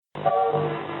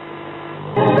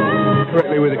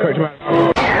correctly with the correct amount.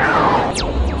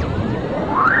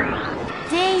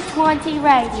 D20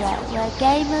 Radio, where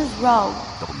gamers roll.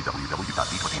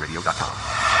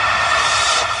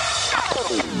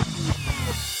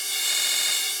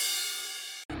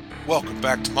 www.d20radio.com. Welcome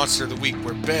back to Monster of the Week,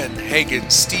 where Ben, Hagen,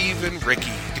 Steve, and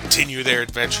Ricky continue their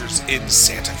adventures in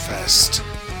Santa Fest.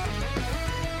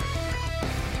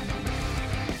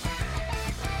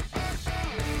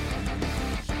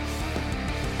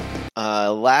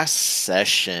 Last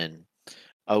session,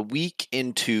 a week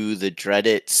into the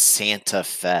dreaded Santa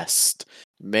Fest,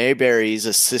 Mayberry's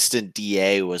assistant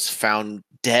DA was found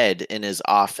dead in his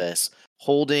office,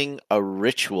 holding a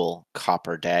ritual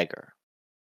copper dagger.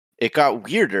 It got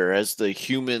weirder as the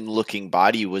human-looking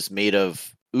body was made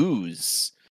of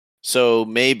ooze. So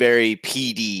Mayberry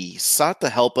PD sought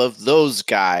the help of those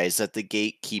guys at the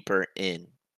Gatekeeper Inn.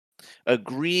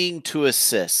 Agreeing to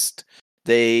assist,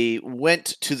 they went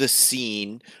to the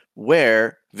scene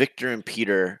where Victor and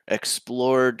Peter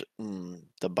explored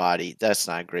the body. That's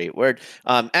not a great word.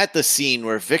 At the scene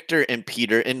where Victor and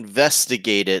Peter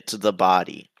investigated the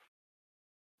body,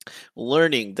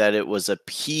 learning that it was a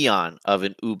peon of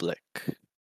an oobleck,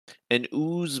 an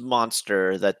ooze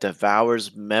monster that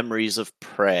devours memories of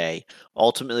prey,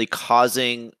 ultimately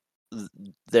causing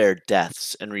their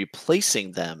deaths and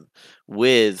replacing them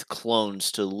with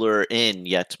clones to lure in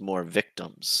yet more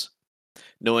victims.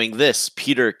 Knowing this,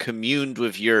 Peter communed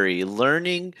with Yuri,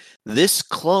 learning this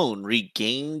clone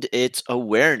regained its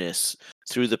awareness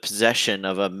through the possession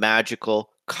of a magical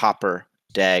copper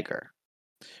dagger,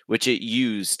 which it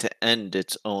used to end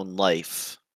its own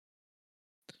life.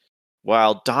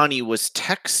 While Donnie was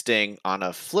texting on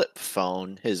a flip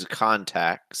phone his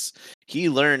contacts, he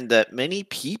learned that many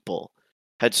people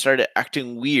had started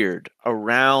acting weird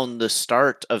around the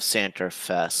start of Santa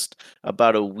Fest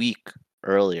about a week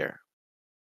earlier.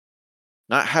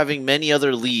 Not having many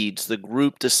other leads, the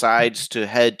group decides to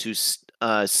head to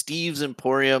Steve's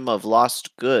Emporium of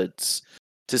Lost Goods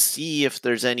to see if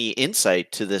there's any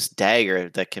insight to this dagger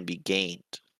that can be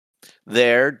gained.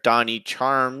 There, Donnie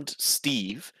charmed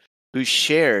Steve, who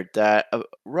shared that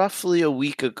roughly a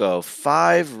week ago,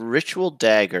 5 ritual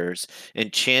daggers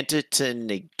enchanted to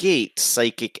negate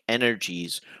psychic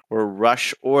energies were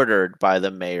rush ordered by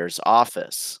the mayor's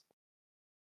office.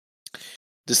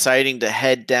 Deciding to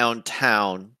head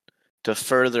downtown to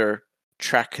further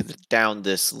track down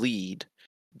this lead,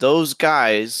 those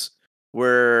guys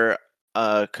were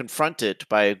confronted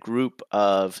by a group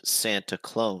of Santa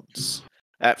clones.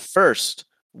 At first,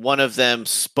 one of them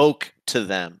spoke to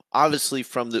them, obviously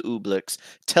from the Ooblex,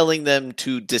 telling them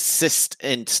to desist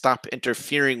and stop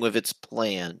interfering with its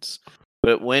plans.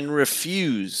 But when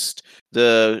refused,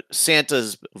 the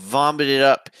Santas vomited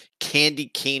up candy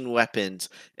cane weapons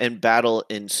and battle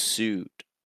ensued.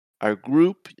 Our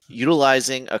group,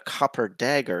 utilizing a copper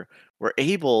dagger, were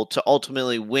able to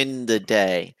ultimately win the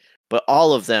day, but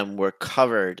all of them were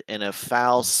covered in a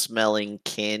foul-smelling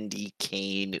candy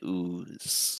cane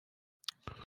ooze.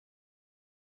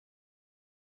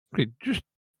 Okay, just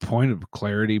point of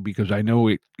clarity, because I know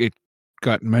it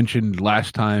got mentioned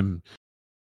last time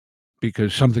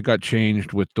because something got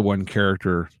changed with the one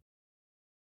character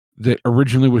that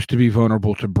originally was to be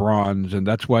vulnerable to bronze, and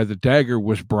that's why the dagger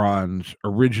was bronze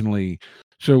originally.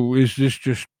 So is this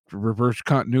just reverse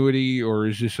continuity, or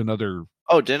is this another...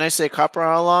 Oh, didn't I say copper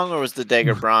all along, or was the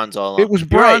dagger bronze all along? It was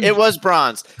You're right, bronze. it was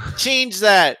bronze. Change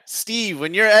that. Steve,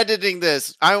 when you're editing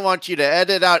this, I want you to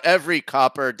edit out every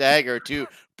copper dagger to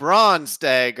bronze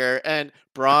dagger and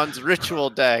bronze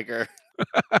ritual dagger.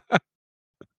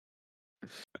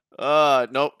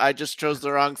 Nope, I just chose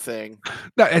the wrong thing.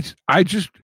 No,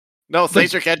 No,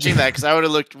 thanks for catching that, because I would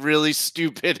have looked really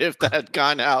stupid if that had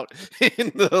gone out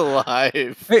in the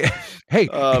live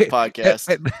podcast.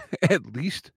 At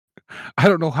least, I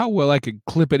don't know how well I could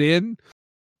clip it in,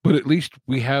 but at least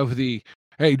we have the,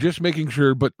 hey, just making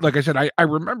sure. But like I said, I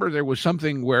remember there was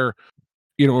something where,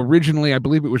 originally I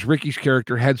believe it was Ricky's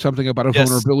character had something about a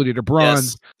vulnerability to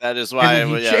bronze. Yes, that is why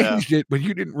and he changed it, but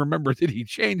you didn't remember that he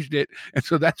changed it, and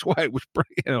so that's why it was,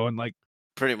 and like.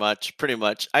 Pretty much.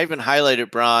 I even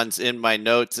highlighted bronze in my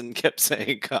notes and kept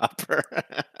saying copper.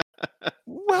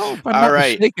 Well, if I'm not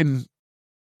mistaken,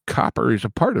 copper is a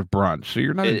part of bronze, so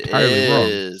you're not entirely wrong.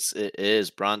 It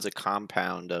is. Bronze a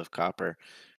compound of copper.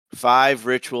 5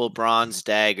 ritual bronze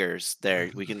daggers. There,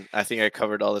 I think I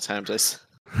covered all the times I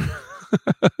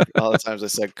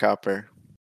said copper.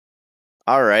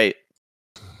 All right.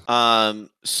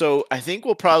 So I think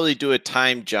we'll probably do a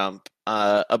time jump.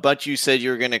 A bunch of you said you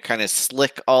were going to kind of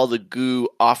slick all the goo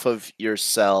off of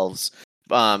yourselves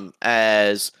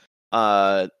as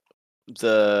the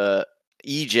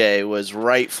EJ was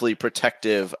rightfully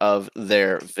protective of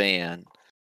their van.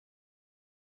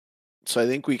 So I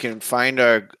think we can find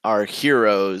our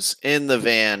heroes in the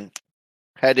van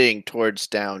heading towards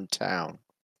downtown.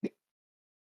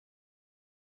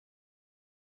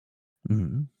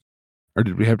 Mhm. Or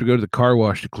did we have to go to the car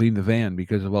wash to clean the van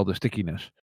because of all the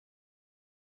stickiness?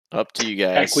 Up to you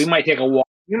Heck, guys. we might take a walk.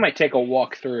 We might take a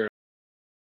walk through.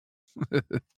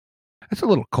 It's a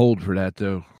little cold for that,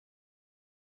 though.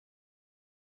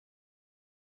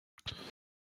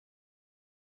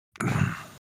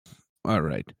 All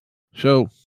right. So,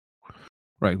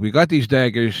 right, we got these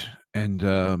daggers,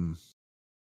 and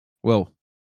well,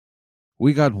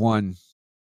 we got one.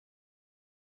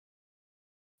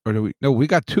 Or do we? No, we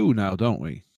got two now, don't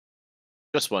we?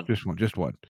 Just one. Just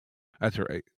one. That's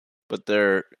right. But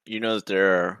there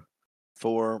are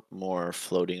 4 more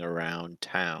floating around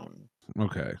town.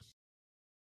 Okay.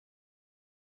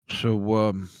 So,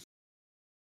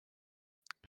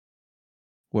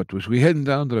 what was we heading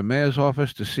down to the mayor's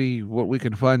office to see what we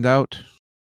can find out?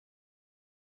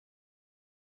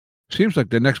 Seems like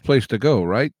the next place to go,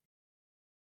 right?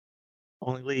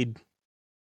 Only lead.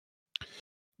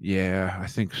 Yeah, I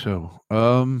think so.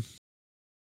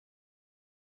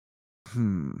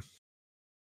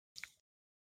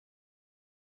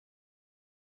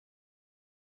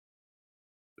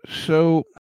 So,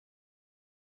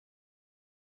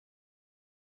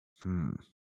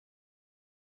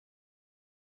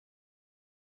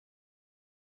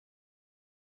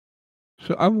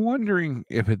 So I'm wondering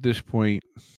if at this point,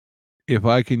 if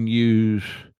I can use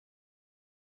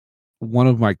one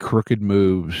of my crooked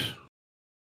moves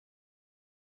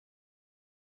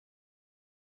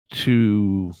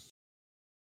to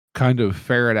kind of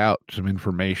ferret out some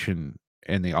information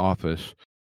in the office.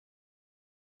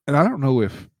 And I don't know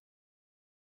if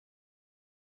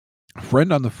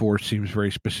friend on the force seems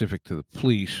very specific to the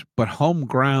police, but home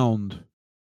ground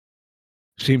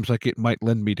seems like it might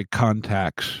lend me to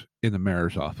contacts in the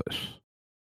mayor's office.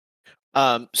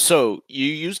 So you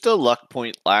used a luck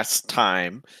point last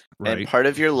time, Right. and part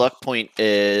of your luck point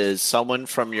is someone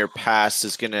from your past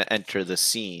is going to enter the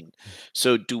scene.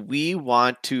 So do we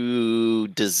want to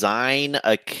design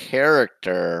a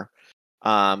character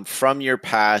from your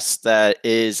past that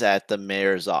is at the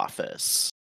mayor's office?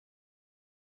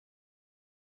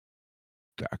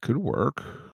 That could work.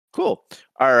 Cool.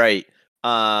 All right.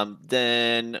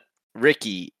 Then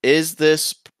Ricky,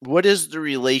 what is the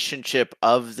relationship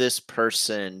of this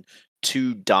person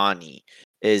to Donnie?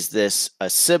 Is this a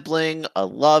sibling, a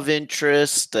love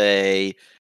interest, a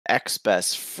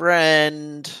ex-best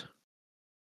friend?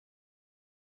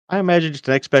 I imagine just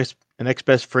an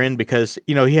ex-best friend because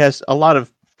he has a lot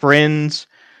of friends,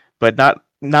 but not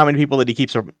many people that he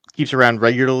keeps around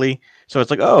regularly. So it's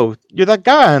like, oh, you're that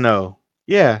guy I know,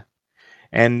 yeah.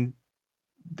 And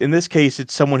in this case,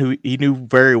 it's someone who he knew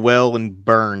very well and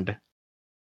burned.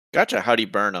 Gotcha. How'd he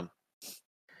burn him?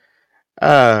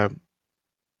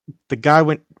 The guy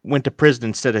went to prison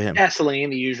instead of him. Gasoline,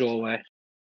 the usual way.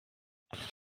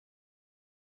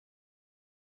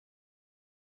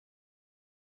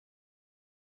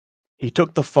 He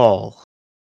took the fall.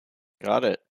 Got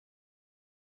it.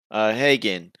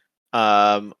 Hagen,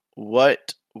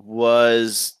 what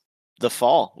was the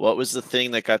fall? What was the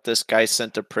thing that got this guy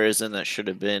sent to prison that should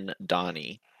have been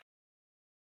Donnie?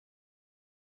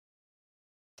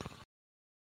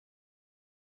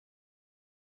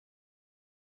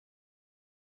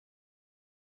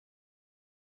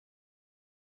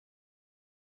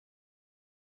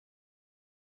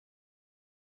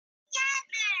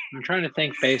 I'm trying to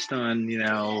think based on,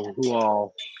 who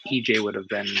all EJ would have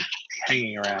been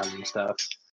hanging around and stuff.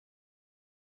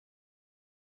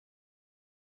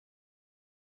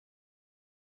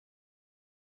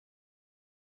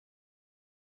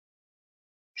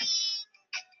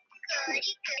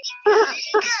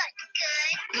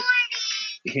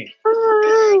 He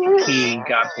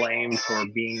got blamed for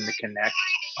being the connect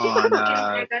on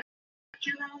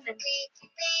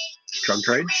drug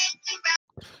trade.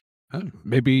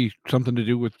 Maybe something to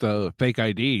do with fake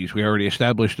IDs. We already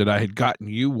established that I had gotten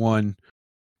you one.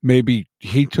 Maybe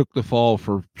he took the fall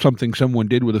for something someone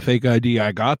did with a fake ID.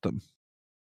 I got them.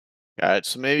 Got it.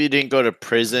 So maybe he didn't go to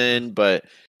prison, but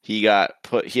he had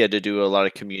to do a lot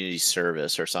of community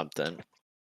service or something.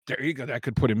 There you go. That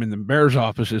could put him in the mayor's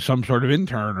office as some sort of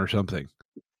intern or something.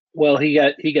 Well, he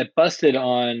got busted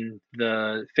on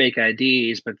the fake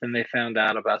IDs, but then they found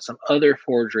out about some other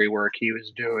forgery work he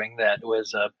was doing that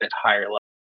was a bit higher level.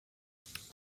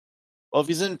 Well, if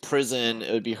he's in prison,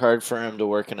 it would be hard for him to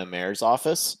work in a mayor's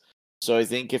office. So I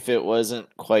think if it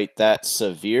wasn't quite that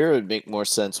severe, it would make more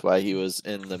sense why he was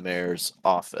in the mayor's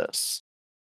office.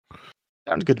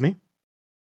 Sounds good to me.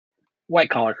 White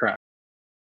collar crime.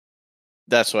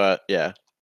 That's what. Yeah.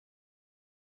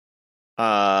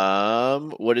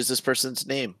 What is this person's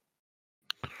name?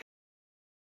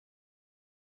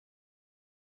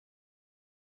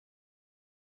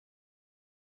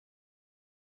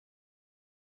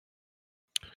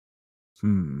 I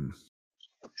didn't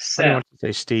Seth. want to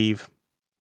say Steve.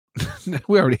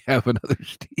 We already have another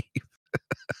Steve.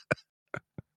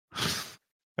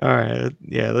 All right.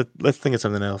 Yeah. Let's think of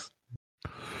something else.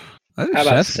 I think How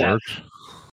about Seth Seth? works.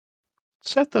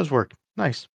 Seth does work.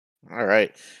 Nice. All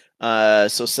right.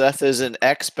 So Seth is an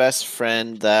ex-best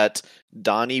friend that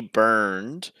Donnie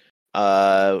burned,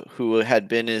 who had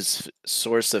been his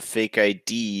source of fake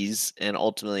IDs and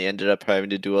ultimately ended up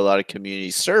having to do a lot of community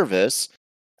service.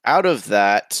 Out of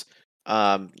that,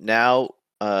 now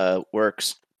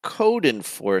works code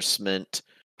enforcement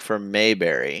for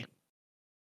Mayberry.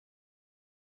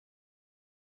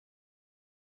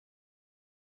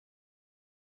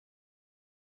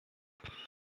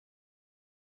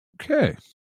 Okay.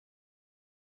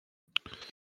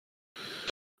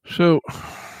 So,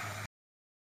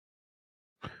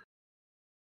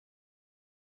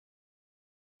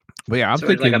 but yeah, I'm So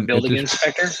he's thinking like a building at this,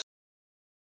 inspector.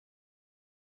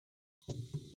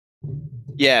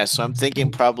 Yeah, so I'm thinking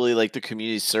probably like the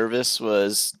community service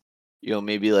was,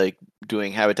 maybe like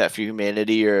doing Habitat for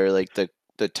Humanity or like the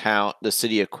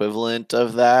city equivalent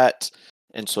of that,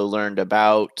 and so learned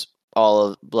about all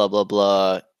of blah blah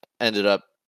blah. Ended up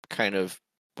kind of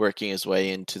working his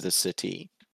way into the city.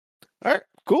 All right,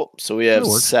 cool. So we have That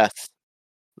works. Seth,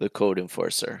 the code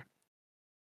enforcer.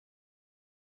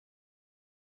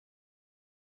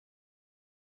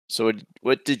 So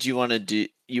what did you want to do?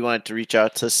 You wanted to reach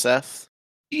out to Seth?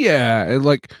 yeah, and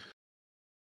like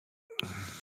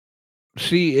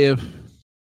see if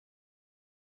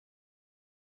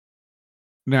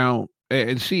now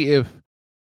and see if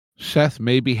Seth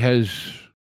maybe has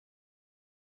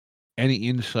any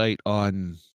insight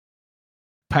on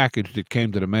package that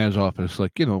came to the mayor's office,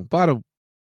 like about a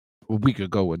week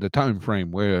ago in the time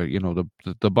frame where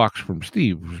the box from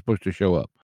Steve was supposed to show up.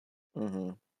 Mm-hmm.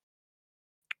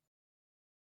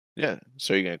 Yeah.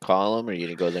 So you're gonna call him, or are you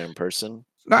gonna go there in person?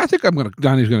 No, I think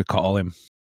Donnie's gonna call him.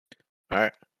 All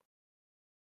right.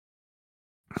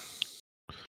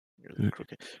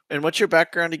 Crooked. And what's your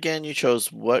background again? You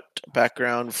chose what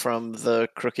background from the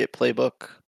Crooked playbook?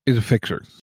 Is a fixer.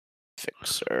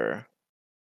 Fixer.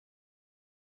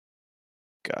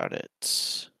 Got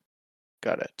it.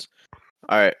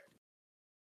 All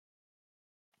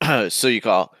right. So you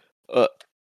call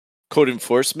code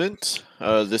enforcement.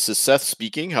 This is Seth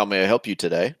speaking. How may I help you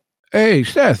today? Hey,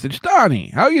 Seth, it's Donnie.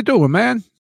 How you doing, man?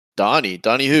 Donnie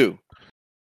who?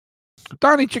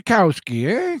 Donnie Chakowski,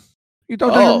 eh? You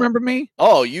don't remember me?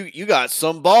 Oh, you got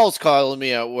some balls calling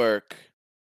me at work.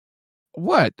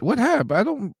 What? What happened? I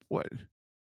don't. What?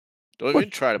 Don't even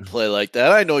try to play like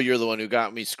that. I know you're the one who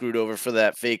got me screwed over for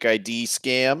that fake ID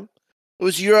scam. It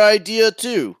was your idea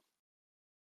too.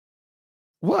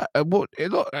 What?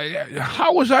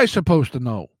 How was I supposed to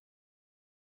know?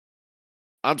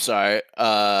 I'm sorry.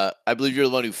 I believe you're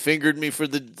the one who fingered me for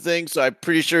the thing, so I'm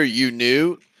pretty sure you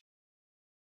knew.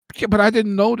 Yeah, but I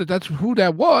didn't know that's who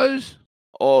that was.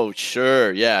 Oh,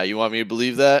 sure. Yeah, you want me to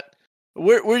believe that?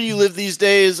 Where do you live these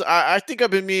days? I think I've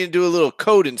been meaning to do a little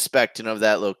code inspection of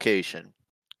that location.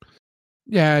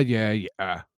 Yeah.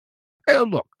 Hey,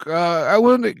 look, I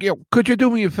wouldn't. Could you do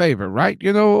me a favor, right?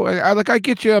 I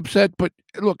get you upset, but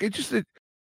look, it's just a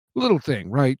little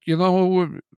thing, right?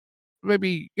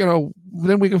 Maybe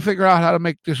then we can figure out how to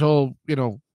make this all a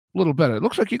little better. It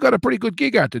looks like you got a pretty good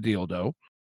gig out the deal, though.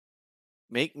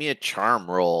 Make me a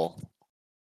charm roll.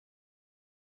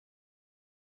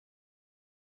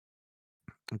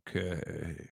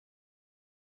 Okay.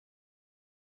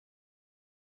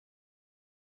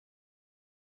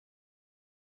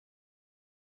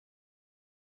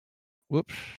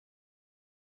 Whoops.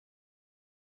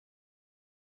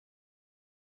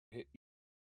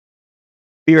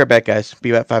 Be right back, guys. Be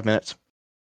about 5 minutes.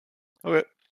 Okay.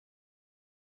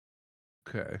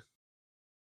 Okay.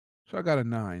 So I got a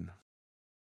 9.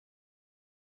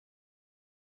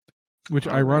 Which,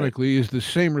 All right. ironically, is the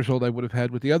same result I would have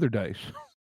had with the other dice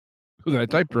that I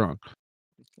typed wrong.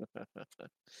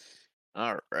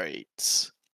 All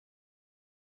right.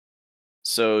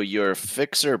 So your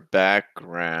fixer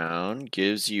background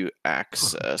gives you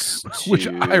access to... Which,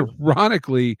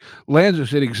 ironically, lands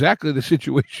us in exactly the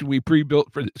situation we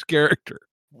pre-built for this character.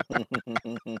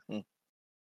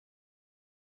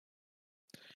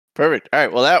 Perfect. All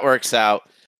right. Well, that works out.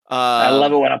 I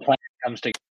love it when a plan comes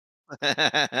together.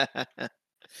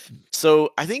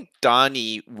 So I think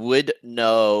Donnie would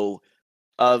know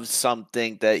of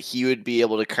something that he would be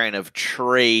able to kind of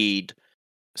trade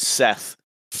Seth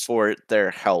for their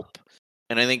help.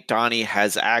 And I think Donnie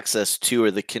has access to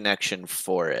or the connection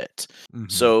for it.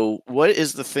 Mhm. So what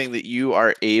is the thing that you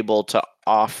are able to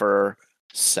offer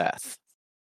Seth?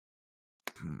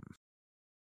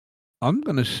 I'm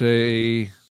gonna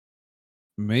say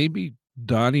maybe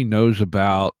Donnie knows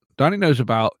about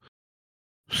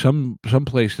some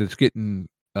place that's getting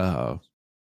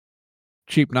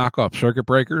cheap knockoff circuit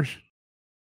breakers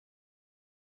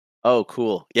Oh,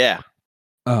 cool. Yeah.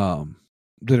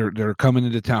 that are coming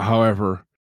into town, however,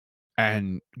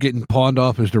 and getting pawned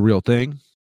off as the real thing.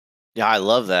 Yeah, I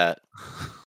love that.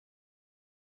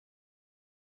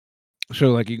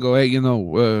 So like you go, hey,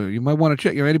 you might want to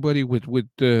check anybody with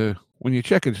when you're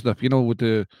checking stuff, with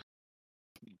the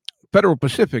Federal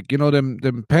Pacific,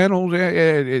 them panels.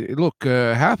 Look,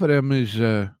 half of them is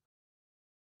they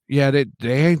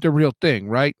ain't the real thing,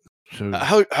 right? So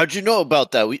How'd you know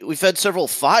about that? We've had several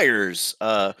fires.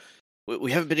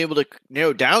 We haven't been able to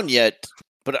narrow down yet,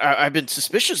 but I've been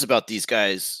suspicious about these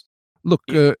guys. look,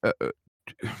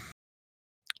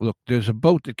 look, there's a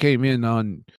boat that came in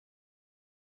on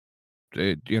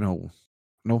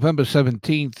November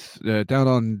 17th down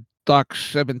on dock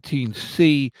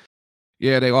 17C.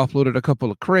 Yeah, they offloaded a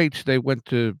couple of crates. They went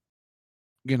to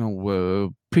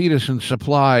Peterson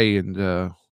Supply, and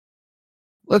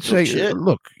let's No say, shit.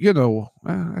 look,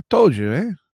 I told you, eh?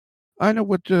 I know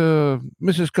what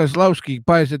Mrs. Kozlowski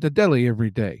buys at the deli every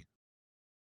day.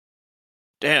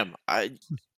 Damn.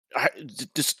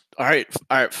 This. All right,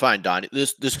 fine, Donnie.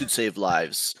 This could save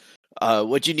lives.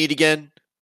 What'd you need again?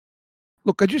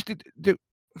 Look, I just did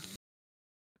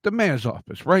the mayor's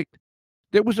office, right?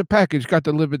 There was a package got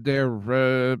delivered there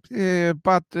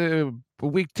about a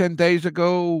week, 10 days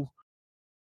ago,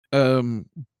 from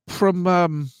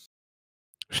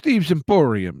Steve's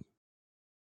Emporium.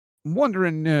 I'm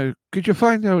wondering, could you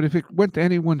find out if it went to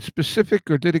anyone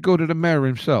specific or did it go to the mayor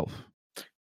himself?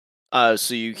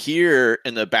 So you hear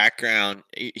in the background,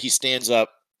 he stands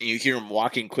up, and you hear him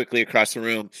walking quickly across the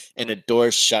room, and a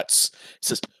door shuts. He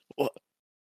says,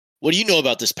 "What do you know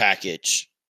about this package?"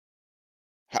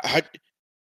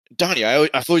 Donnie,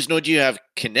 I've always known you have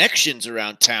connections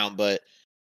around town, but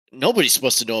nobody's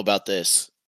supposed to know about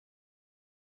this.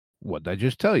 What'd I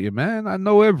just tell you, man? I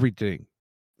know everything.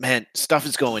 Man, stuff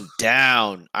is going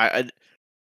down.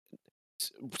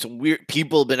 Some weird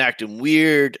people have been acting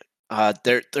weird.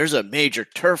 There's a major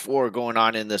turf war going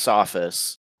on in this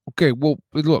office. Okay, well,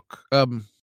 look,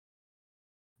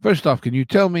 first off, can you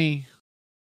tell me,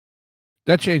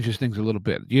 that changes things a little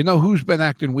bit. You know who's been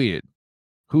acting weird?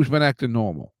 Who's been acting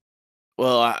normal?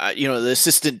 Well, the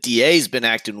assistant DA's been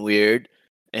acting weird,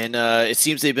 and it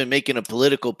seems they've been making a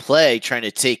political play trying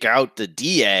to take out the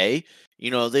DA.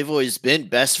 They've always been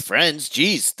best friends.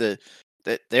 Jeez,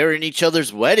 they're in each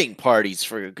other's wedding parties,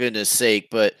 for goodness sake,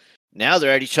 but now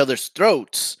they're at each other's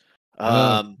throats.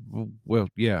 Well,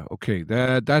 yeah, okay,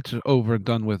 that's over and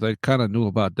done with. I kind of knew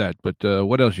about that, but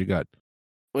what else you got?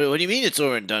 What do you mean it's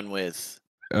over and done with?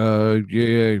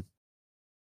 Yeah,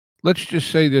 let's just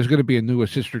say there's going to be a new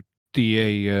assistant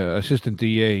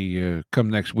DA come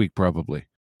next week, probably.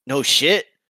 No shit.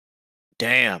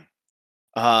 Damn.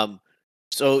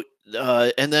 So,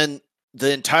 and then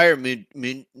the entire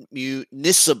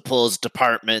municipals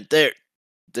department,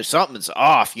 there's something's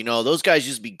off. Those guys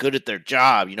used to be good at their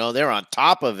job. They're on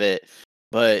top of it,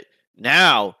 but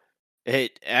now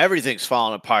everything's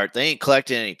falling apart. They ain't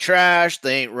collecting any trash.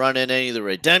 They ain't running any of the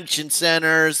redemption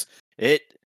centers.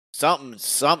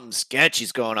 Something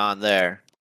sketchy's going on there.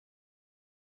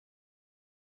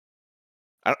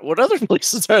 What other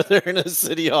places are there in a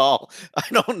city hall? I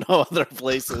don't know other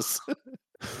places.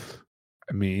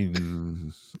 I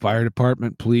mean, fire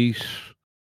department, police.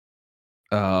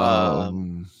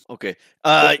 Okay.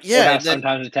 We'll Yeah. have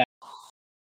sometimes attack.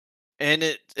 And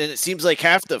it seems like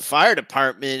half the fire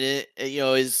department,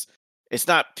 it's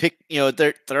not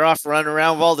they're off running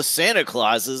around with all the Santa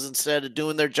Clauses instead of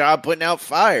doing their job putting out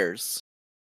fires.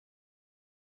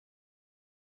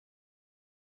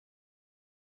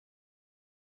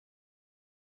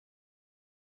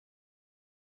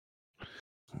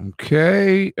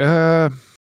 Okay.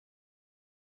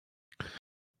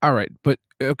 All right, but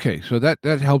okay, so that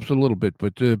helps a little bit.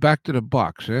 But back to the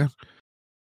box, eh?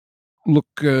 Look,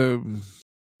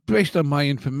 based on my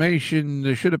information,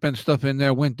 there should have been stuff in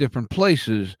there went different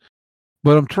places.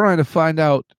 But I'm trying to find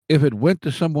out if it went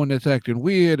to someone that's acting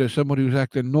weird or somebody who's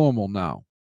acting normal now.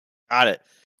 Got it.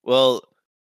 Well,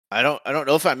 I don't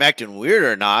know if I'm acting weird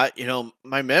or not.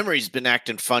 My memory's been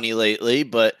acting funny lately,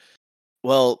 but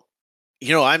well,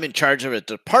 I'm in charge of a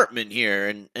department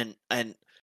here, and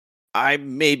I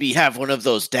maybe have one of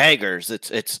those daggers.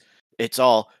 It's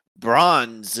all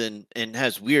bronze and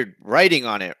has weird writing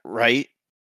on it, right?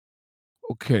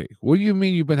 Okay. What do you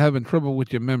mean you've been having trouble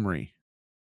with your memory?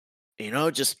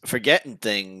 Just forgetting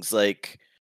things. Like,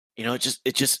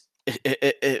 it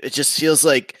just feels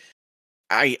like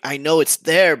I know it's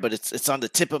there, but it's on the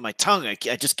tip of my tongue. I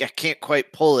can't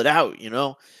quite pull it out.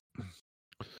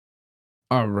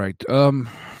 All right.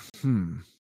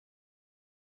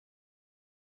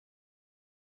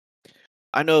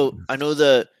 I know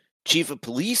the chief of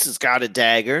police has got a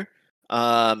dagger.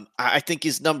 I think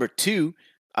he's number 2.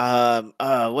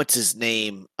 What's his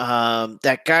name?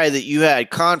 That guy that you had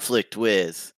conflict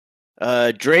with,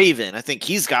 Draven. I think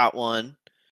he's got one.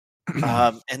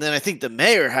 And then I think the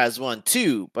mayor has one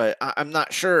too, but I'm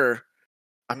not sure.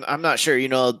 I'm not sure.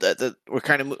 That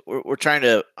we're trying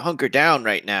to hunker down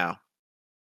right now.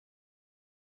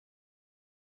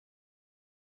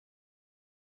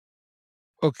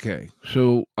 Okay.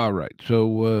 So, all right.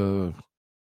 So,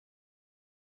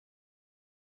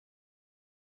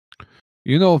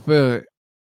 if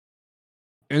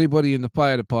anybody in the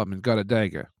fire department got a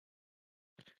dagger?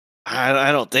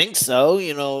 I don't think so.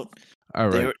 All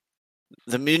right.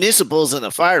 The municipals and the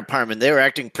fire department, they were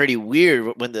acting pretty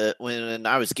weird when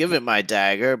I was given my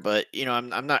dagger, but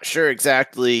I'm not sure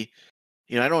exactly.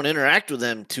 I don't interact with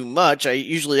them too much. I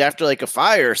usually, after like a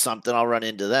fire or something, I'll run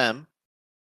into them.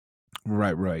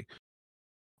 Right.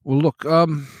 Well, look,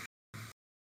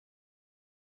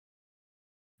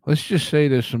 let's just say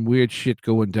there's some weird shit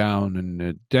going down,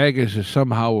 and daggers are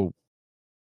somehow,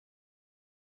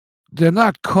 they're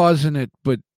not causing it,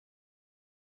 but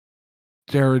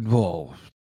they're involved.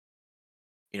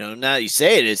 Now that you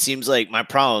say it, it seems like my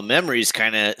problem with memories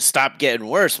kind of stopped getting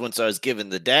worse once I was given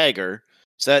the dagger.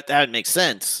 So that makes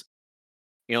sense.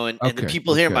 And the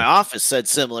people here in my office said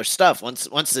similar stuff. Once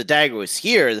the dagger was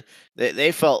here,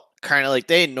 they felt kind of like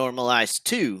they normalized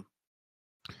too.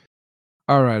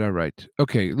 All right.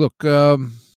 Okay, look, for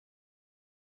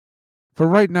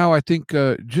right now, I think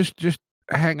just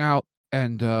hang out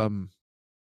and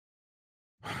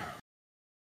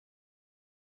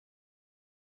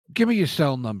give me your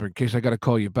cell number in case I got to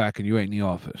call you back and you ain't in the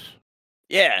office.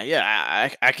 Yeah,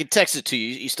 I could text it to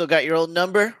you. You still got your old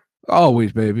number?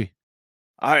 Always, baby.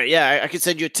 All right, yeah, I could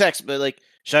send you a text, but like,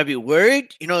 should I be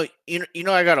worried? I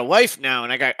got a wife now,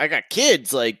 and I got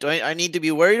kids. Like, do I need to be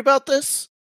worried about this?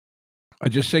 I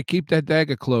just say keep that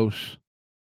dagger close,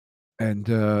 and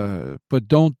but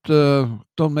don't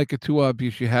make it too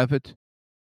obvious you have it,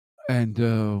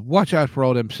 and watch out for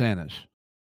all them Santas.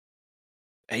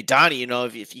 Hey Donnie,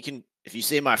 if you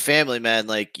say my family, man,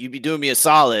 like you'd be doing me a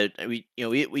solid. We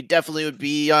definitely would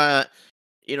be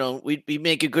we'd be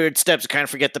making good steps to kind of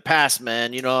forget the past,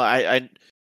 man. I'd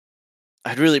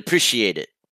really appreciate it.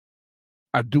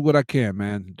 I do what I can,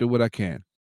 man. Do what I can.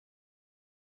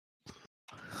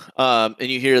 And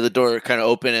you hear the door kind of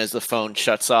open as the phone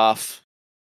shuts off.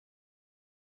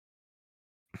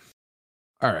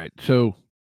 All right, so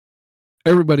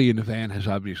everybody in the van has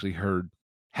obviously heard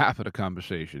half of the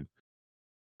conversation.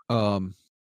 So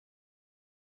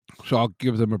I'll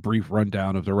give them a brief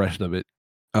rundown of the rest of it.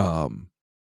 Well,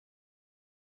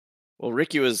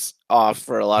 Ricky was off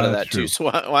for a lot of that true. too. So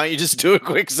why don't you just do a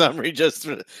quick summary just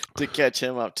to catch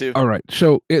him up too? All right.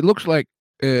 So it looks like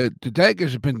the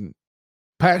daggers have been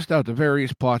passed out to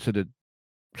various parts of the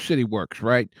city works,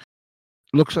 right?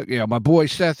 Looks like, my boy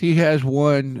Seth, he has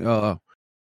one.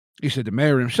 He said the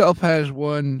mayor himself has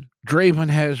one. Draven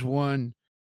has one.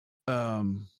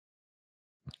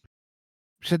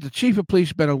 Said the chief of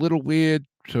police been a little weird,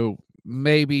 so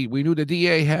maybe we knew the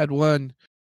DA had one.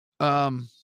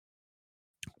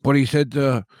 But he said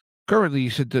currently, he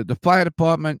said the fire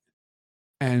department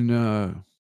and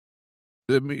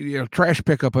the trash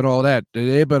pickup and all that,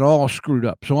 they've been all screwed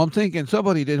up. So I'm thinking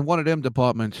somebody in one of them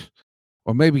departments,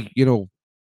 or maybe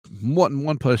more than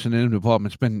one person in the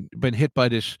department's been hit by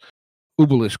this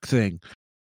obelisk thing.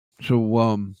 So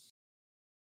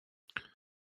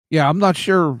I'm not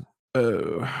sure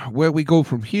where we go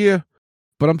from here,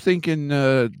 but I'm thinking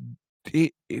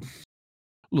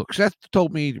look, Seth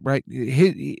told me, right,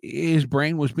 his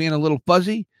brain was being a little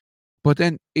fuzzy, but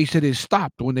then he said it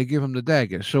stopped when they give him the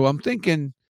dagger. So I'm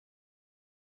thinking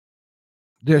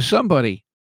there's somebody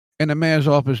in the mayor's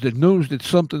office that knows that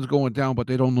something's going down, but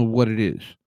they don't know what it is.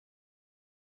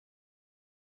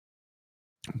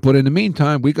 But in the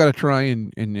meantime, we got to try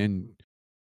and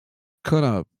kind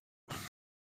of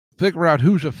figure out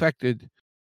who's affected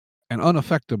and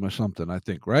unaffect them or something, I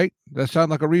think, right? That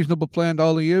sound like a reasonable plan to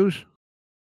all of use?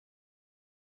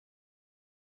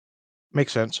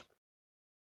 Makes sense.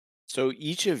 So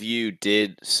each of you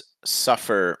did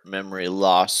suffer memory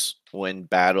loss when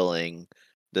battling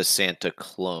the Santa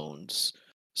clones.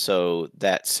 So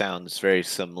that sounds very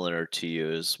similar to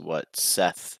you as what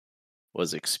Seth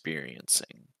was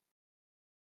experiencing.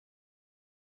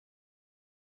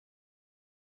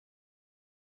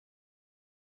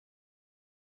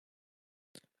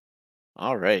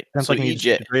 All right. Sounds So like I need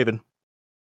to speak to Draven.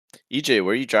 EJ,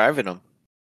 where are you driving them?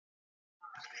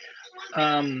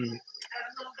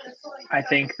 I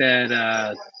think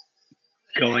that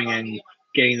going and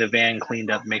getting the van cleaned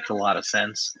up makes a lot of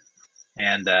sense,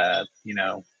 and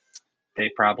they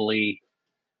probably,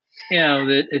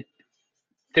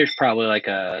 there's probably like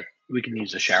we can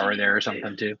use a shower there or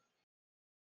something too.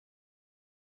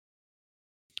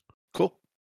 Cool.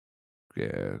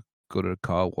 Yeah, go to the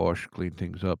car wash, clean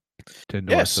things up, tend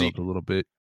to Yeah, so ourselves a little bit.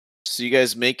 So you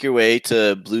guys make your way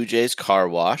to Blue Jay's car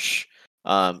wash.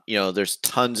 There's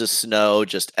tons of snow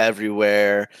just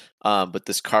everywhere, but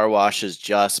this car wash is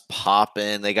just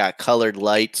popping. They got colored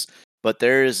lights, but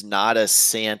there is not a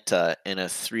Santa in a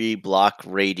 3-block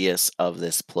radius of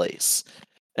this place.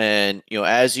 And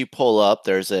as you pull up,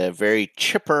 there's a very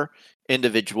chipper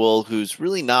individual who's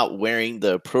really not wearing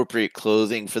the appropriate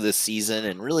clothing for this season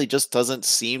and really just doesn't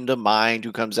seem to mind,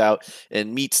 who comes out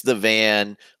and meets the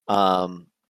van.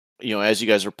 As you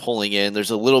guys are pulling in,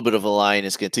 there's a little bit of a line.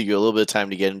 It's going to take you a little bit of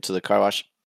time to get into the car wash.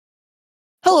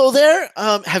 Hello there.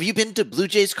 Have you been to Blue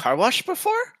Jay's car wash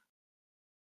before?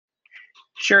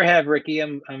 Sure have, Ricky.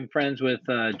 I'm friends with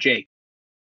Jake.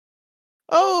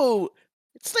 Oh,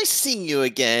 it's nice seeing you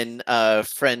again,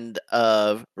 friend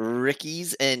of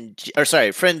Ricky's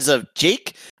friends of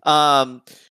Jake. What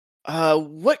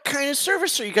kind of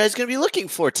service are you guys going to be looking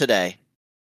for today?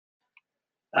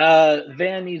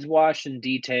 Van needs washed and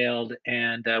detailed,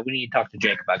 and we need to talk to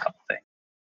Jake about a couple things.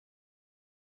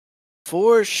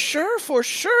 For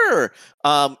sure.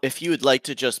 If you would like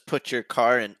to just put your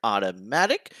car in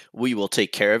automatic, we will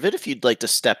take care of it. If you'd like to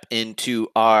step into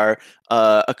our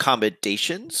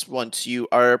accommodations once you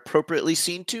are appropriately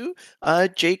seen to,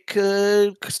 Jake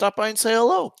could stop by and say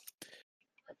hello.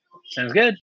 Sounds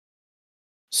good.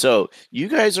 So you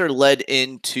guys are led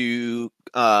into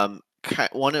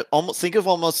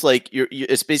almost like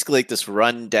it's basically like this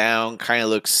rundown, kind of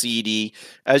looks seedy.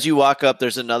 As you walk up,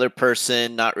 there's another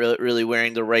person not really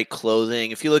wearing the right clothing.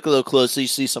 If you look a little closely, you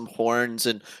see some horns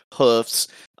and hoofs.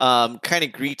 Kind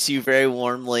of greets you very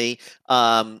warmly,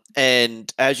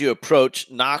 and as you approach,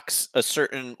 knocks a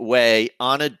certain way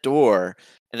on a door,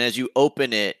 and as you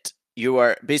open it, you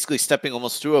are basically stepping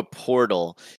almost through a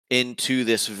portal into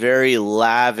this very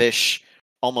lavish,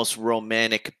 almost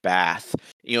romantic bath.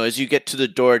 As you get to the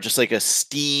door, just like a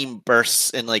steam bursts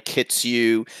and like hits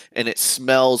you, and it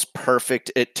smells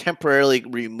perfect. It temporarily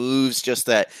removes just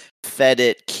that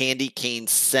fetid candy cane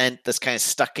scent that's kind of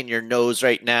stuck in your nose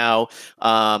right now.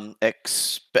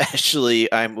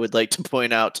 Especially, I would like to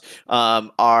point out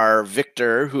our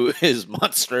Victor, who is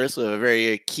monstrous with a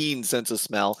very keen sense of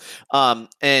smell.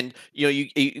 And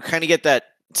you kind of get that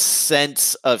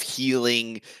sense of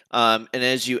healing, and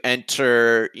as you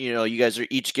enter, you guys are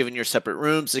each given your separate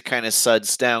rooms to kind of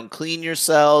suds down, clean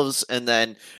yourselves, and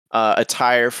then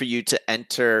attire for you to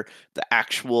enter the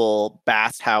actual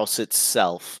bathhouse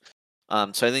itself.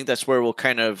 So I think that's where we'll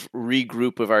kind of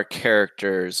regroup with our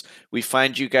characters. We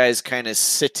find you guys kind of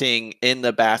sitting in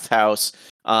the bathhouse,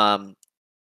 and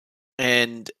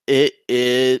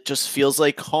it just feels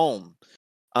like home.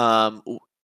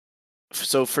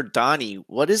 So for Donnie,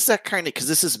 what is that kind of, because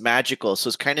this is magical, so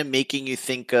it's kind of making you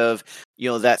think of,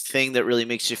 that thing that really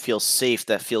makes you feel safe,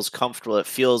 that feels comfortable, it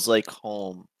feels like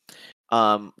home.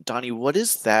 Donnie, what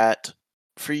is that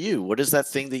for you? What is that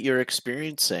thing that you're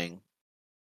experiencing?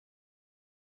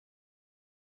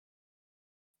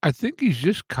 I think he's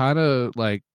just kind of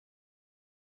like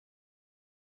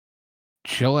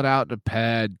chilling out in the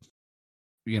pad,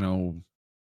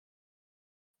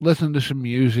 listen to some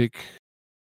music,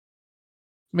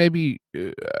 maybe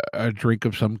a drink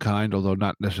of some kind, although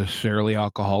not necessarily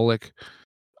alcoholic.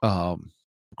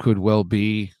 Could well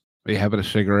be maybe having a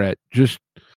cigarette, just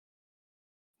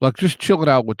chilling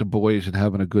out with the boys and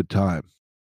having a good time.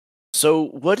 So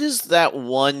what is that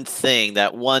one thing,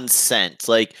 that one scent?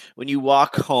 Like when you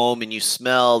walk home and you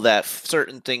smell that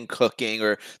certain thing cooking,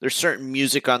 or there's certain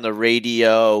music on the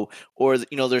radio, or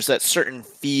there's that certain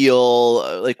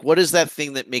feel, like what is that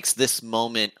thing that makes this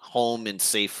moment home and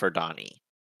safe for Donnie?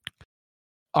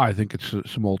 I think it's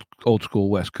some old school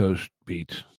West Coast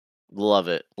beats. Love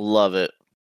it.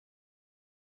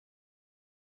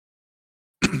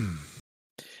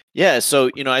 Yeah, so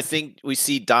I think we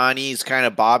see Donnie's kind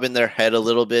of bobbing their head a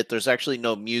little bit. There's actually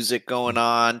no music going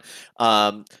on.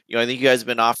 I think you guys have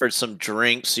been offered some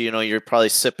drinks, so you're probably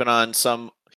sipping on some,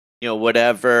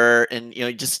 whatever, and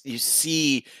you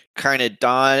see kind of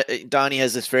Donnie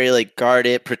has this very like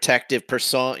guarded, protective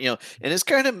persona, and it's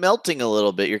kind of melting a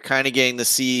little bit. You're kind of getting to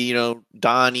see,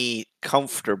 Donnie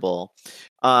comfortable.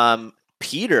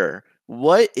 Peter,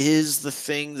 what is the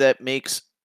thing that makes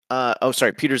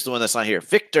sorry, Peter's the one that's not here.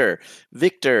 Victor,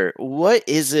 what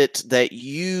is it that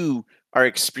you are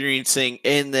experiencing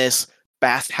in this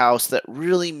bathhouse that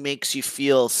really makes you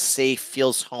feel safe,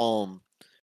 feels home?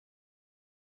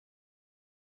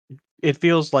 It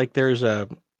feels like there's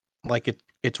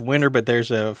it's winter, but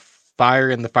there's a fire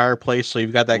in the fireplace, so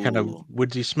you've got that kind of Ooh.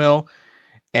 woodsy smell,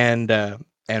 and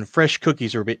fresh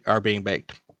cookies are being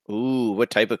baked. Ooh, what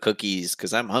type of cookies?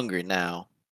 Because I'm hungry now.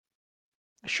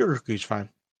 Sugar cookies, fine.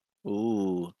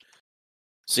 Ooh.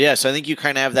 So I think you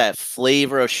kind of have that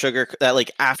flavor of sugar, that like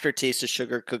aftertaste of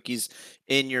sugar cookies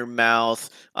in your mouth.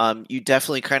 You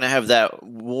definitely kind of have that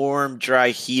warm, dry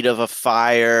heat of a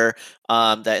fire,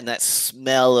 that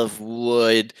smell of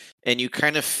wood, and you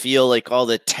kind of feel like all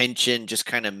the tension just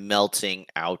kind of melting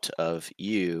out of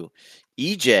you.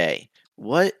 EJ,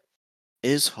 what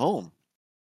is home?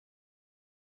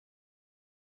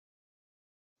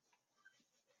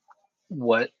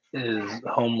 What is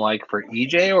home like for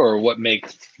EJ, or what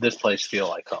makes this place feel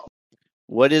like home?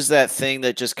 What is that thing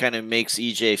that just kind of makes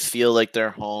EJ feel like they're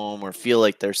home or feel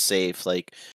like they're safe?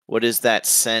 Like, what is that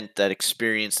scent, that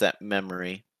experience, that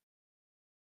memory?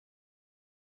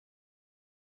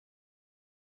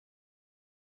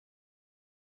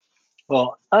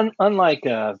 Well, unlike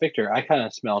Victor, I kind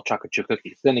of smell chocolate chip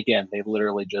cookies. Then again, they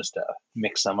literally just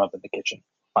mix some up in the kitchen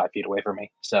 5 feet away from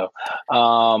me. So,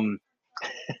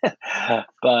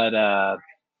 but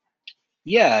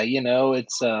yeah,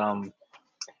 it's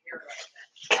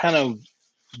kind of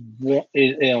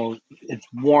it's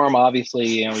warm. Obviously,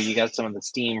 you got some of the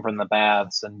steam from the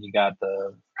baths, and you got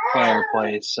the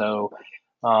fireplace. So,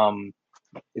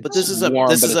 it's But this is warm,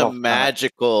 but a it's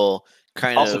magical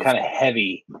kind also of kind of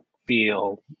heavy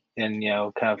feel, and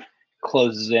kind of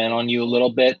closes in on you a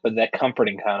little bit, but that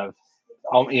comforting kind of,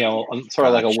 sort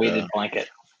of like a weighted Gotcha. blanket.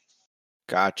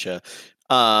 Gotcha.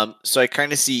 So I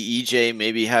kind of see EJ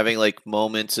maybe having like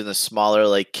moments in a smaller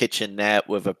like kitchenette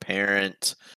with a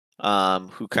parent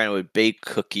who kind of would bake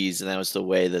cookies, and that was the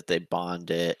way that they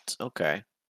bonded. Okay.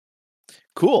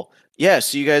 Cool. Yeah,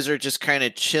 so you guys are just kind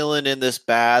of chilling in this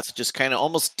bath, just kind of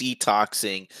almost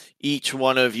detoxing. Each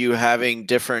one of you having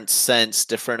different scents,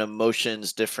 different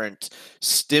emotions, different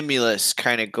stimulus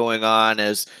kind of going on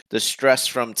as the stress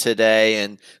from today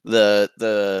and the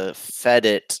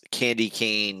Fedit candy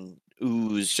cane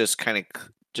ooze just kind of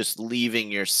just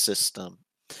leaving your system.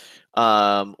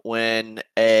 When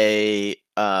a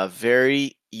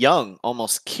very young,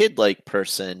 almost kid-like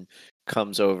person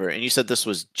comes over, and you said this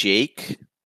was Jake.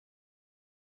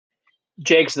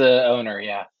 Jake's the owner,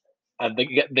 yeah.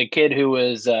 The kid who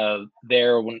was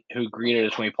there who greeted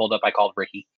us when we pulled up, I called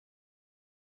Ricky.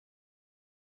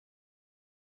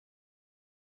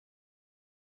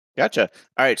 Gotcha.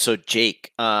 All right, so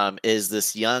Jake is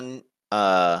this young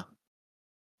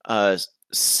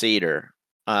satyr.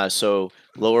 So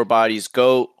lower body's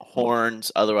goat,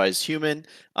 horns, otherwise human.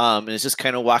 And it's just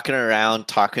kind of walking around,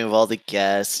 talking with all the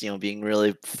guests, being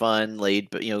really fun, laid,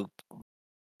 but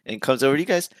and comes over to you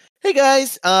guys. Hey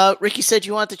guys, Ricky said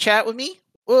you want to chat with me.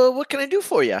 Well, what can I do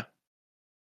for you? I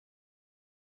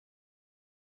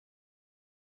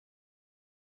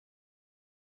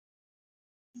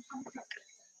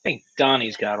think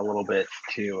Donnie's got a little bit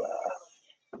to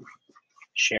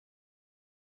share.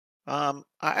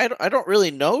 I don't really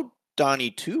know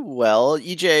Donnie too well.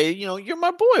 EJ, you're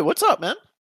my boy. What's up, man?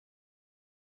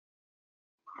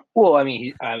 Well, I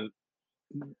mean,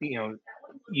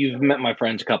 you've met my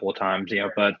friends a couple of times,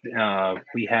 but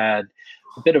we had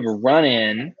a bit of a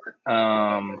run-in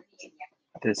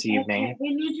this evening.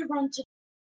 We need to run to.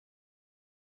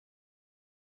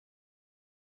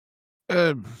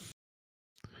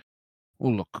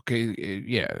 Well, look, okay,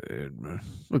 yeah.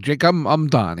 Look, Jake, I'm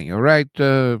Donnie. All right.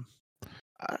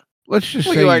 Let's just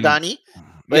Well, say you are Donnie.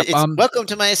 But Yep, welcome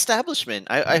to my establishment.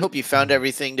 I hope you found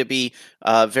everything to be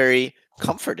very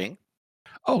comforting.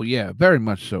 Oh yeah, very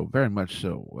much so, very much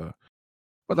so.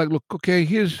 But like, look, okay,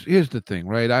 here's the thing,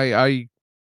 right?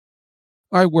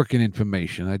 I work in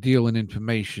information. I deal in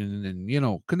information and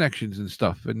connections and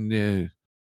stuff. And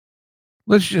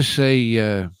let's just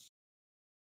say,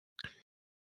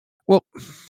 well,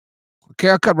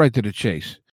 okay, I'll cut right to the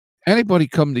chase. Anybody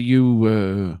come to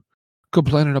you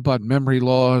complaining about memory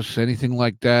loss, anything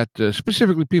like that?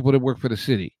 Specifically, people that work for the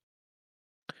city.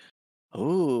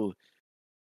 Oh,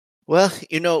 well,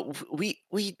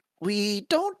 we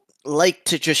don't like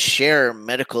to just share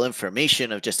medical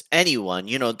information of just anyone.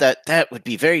 That would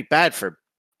be very bad for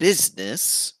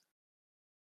business.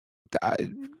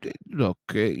 Look,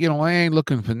 I ain't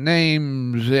looking for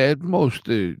names at most,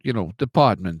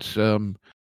 departments.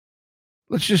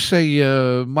 Let's just say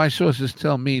my sources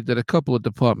tell me that a couple of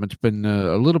departments been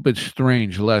a little bit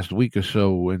strange the last week or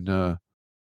so, and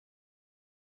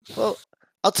Well,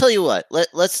 I'll tell you what.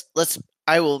 Let's.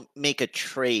 I will make a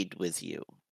trade with you,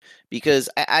 because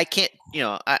I can't.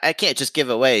 I can't just give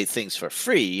away things for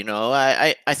free.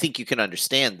 I think you can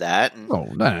understand that. And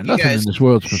nothing guys- in this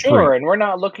world's for Sure, free. and we're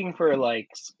not looking for like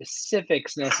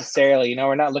specifics necessarily.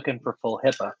 We're not looking for full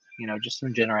HIPAA. Just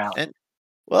some generality. And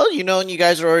well, and you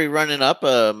guys are already running up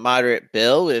a moderate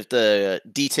bill with the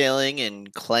detailing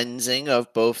and cleansing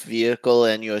of both vehicle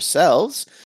and yourselves.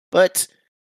 But,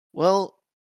 well,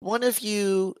 one of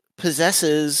you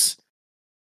possesses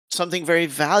something very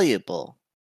valuable,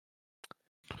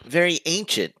 very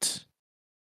ancient,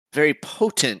 very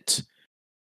potent.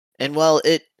 And while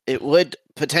it would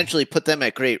potentially put them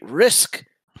at great risk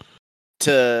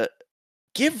to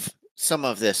give some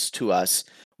of this to us,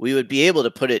 we would be able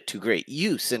to put it to great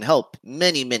use and help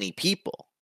many, many people.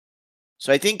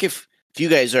 So I think if you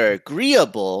guys are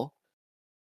agreeable,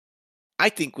 I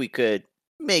think we could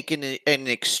make an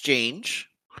exchange.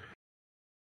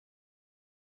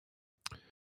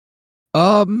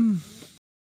 I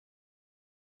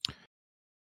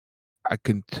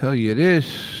can tell you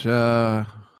this.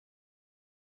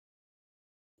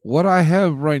 What I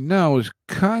have right now is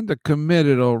kind of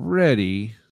committed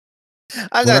already.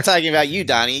 I'm not talking about you,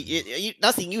 Donnie.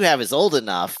 Nothing you have is old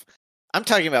enough. I'm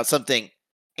talking about something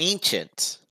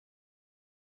ancient.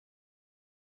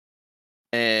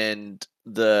 And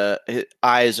his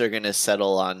eyes are going to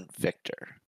settle on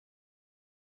Victor.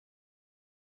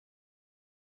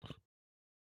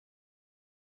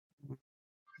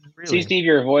 See, Steve,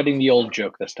 you're avoiding the old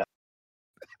joke this time.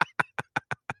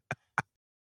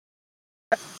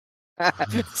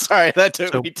 Sorry, that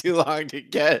took me too long to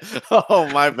get. Oh,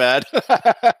 my bad.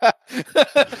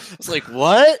 It's like,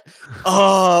 what?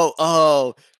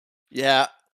 Oh, yeah.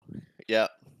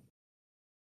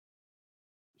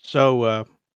 So,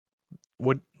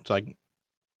 what are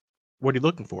you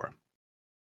looking for?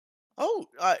 Oh,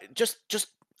 just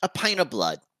a pint of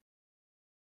blood.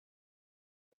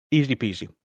 Easy peasy.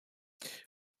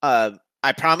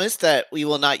 I promise that we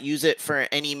will not use it for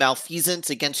any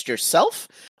malfeasance against yourself.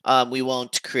 We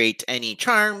won't create any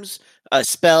charms,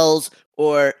 spells,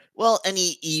 or, well,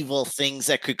 any evil things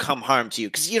that could come harm to you.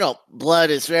 Because, blood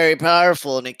is very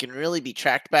powerful and it can really be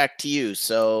tracked back to you.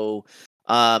 So,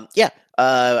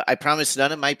 I promise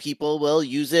none of my people will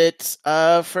use it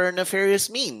for nefarious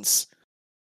means.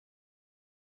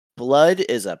 Blood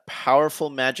is a powerful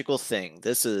magical thing.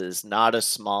 This is not a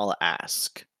small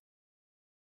ask.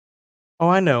 Oh,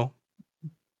 I know,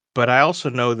 but I also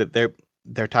know that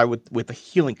they're tied with the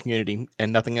healing community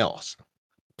and nothing else.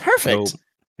 Perfect.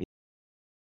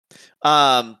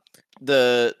 So,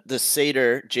 the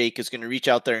satyr Jake is going to reach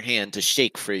out their hand to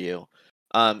shake for you.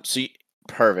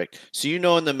 Perfect. So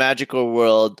in the magical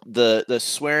world, the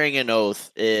swearing an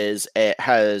oath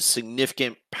has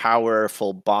significant,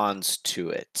 powerful bonds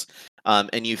to it,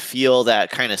 and you feel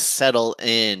that kind of settle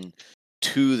in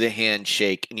to the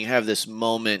handshake, and you have this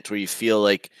moment where you feel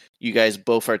like you guys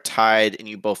both are tied and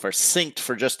you both are synced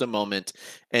for just a moment,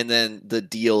 and then the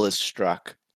deal is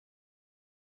struck.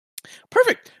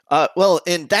 Perfect. Well,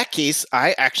 in that case,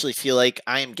 I actually feel like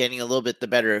I am getting a little bit the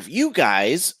better of you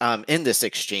guys in this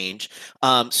exchange.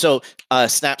 So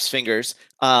snaps fingers,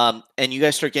 and you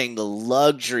guys start getting the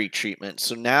luxury treatment.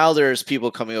 So now there's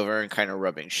people coming over and kind of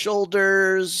rubbing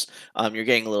shoulders. You're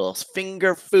getting little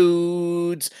finger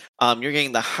foods. You're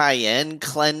getting the high-end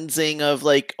cleansing of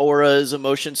like auras,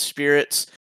 emotions, spirits.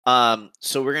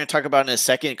 So we're going to talk about in a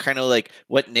second kind of like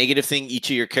what negative thing each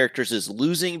of your characters is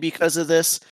losing because of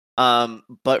this.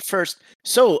 But first,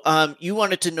 you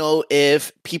wanted to know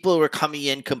if people were coming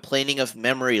in complaining of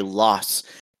memory loss.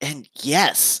 And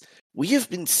yes, we have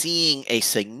been seeing a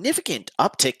significant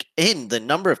uptick in the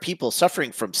number of people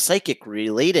suffering from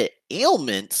psychic-related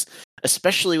ailments,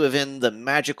 especially within the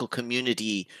magical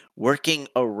community working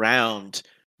around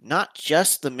not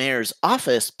just the mayor's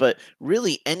office, but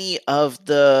really any of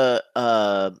the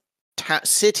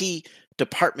city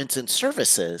departments and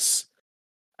services.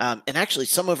 And actually,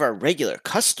 some of our regular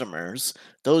customers,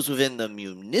 those within the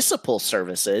municipal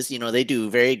services, they do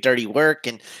very dirty work.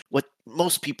 And what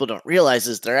most people don't realize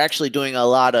is they're actually doing a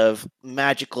lot of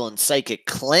magical and psychic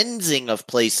cleansing of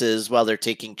places while they're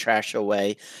taking trash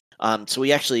away. So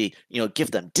we actually,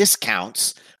 give them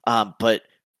discounts. But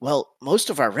well,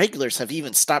 most of our regulars have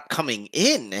even stopped coming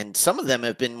in, and some of them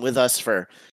have been with us for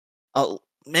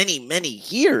many, many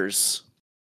years.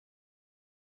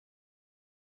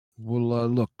 Well,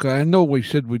 look, I know we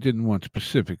said we didn't want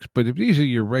specifics, but if these are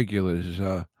your regulars,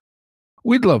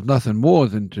 we'd love nothing more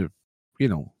than to,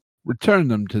 return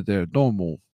them to their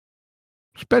normal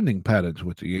spending patterns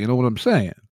with you. You know what I'm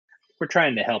saying? We're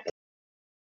trying to help.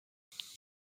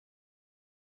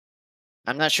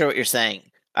 I'm not sure what you're saying.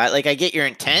 I get your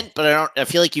intent, but I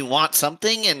feel like you want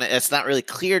something, and it's not really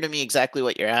clear to me exactly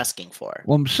what you're asking for.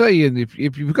 Well, I'm saying if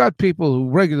you've got people who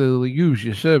regularly use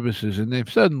your services and they've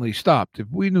suddenly stopped, if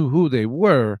we knew who they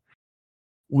were,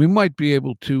 we might be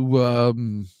able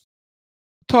to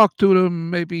talk to them,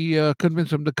 maybe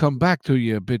convince them to come back to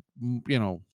you a bit,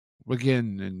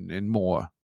 again and more.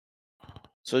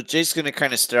 So Jake's going to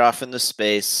kind of stare off into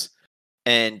space,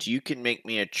 and you can make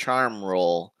me a charm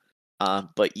roll.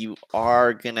 But you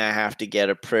are going to have to get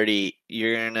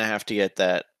you're going to have to get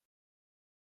that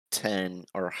 10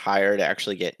 or higher to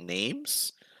actually get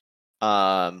names.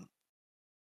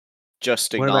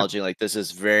 Just acknowledging like this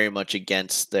is very much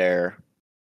against their...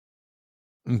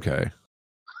 Okay.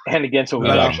 And against what we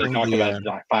actually talked about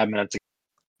like 5 minutes ago.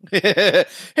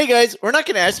 Hey guys, we're not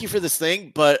going to ask you for this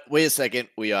thing, but wait a second,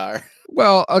 we are.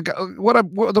 Well,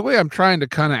 the way I'm trying to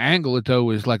kind of angle it though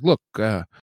is like, look,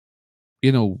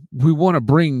 we want to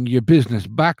bring your business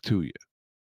back to you,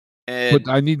 but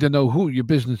I need to know who your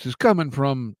business is coming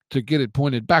from to get it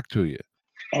pointed back to you.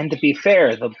 And to be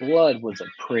fair, the blood was a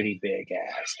pretty big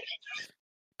ask.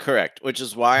 Correct, which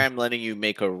is why I'm letting you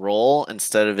make a roll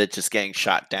instead of it just getting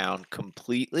shot down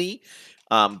completely.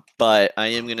 But I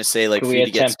am going to say, like, Can we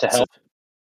attempt to help?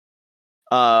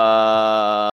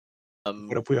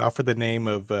 What if we offer the name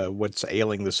of what's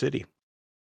ailing the city?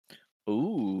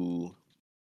 Ooh.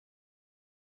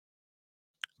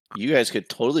 You guys could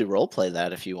totally roleplay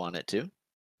that if you wanted to.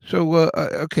 So,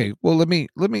 okay. Well, let me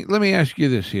ask you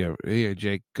this here,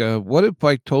 Jake. What if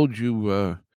I told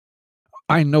you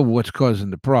I know what's causing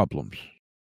the problems?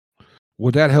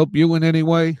 Would that help you in any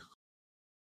way?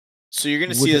 So you're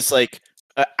going to see this like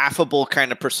affable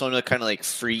kind of persona, kind of like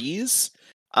freeze,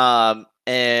 and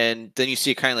then you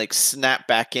see it kind of like snap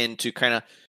back into kind of.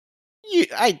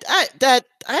 I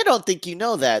don't think you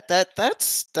know that.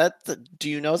 Do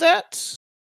you know that?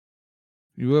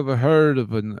 You ever heard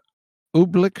of an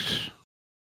Oblix?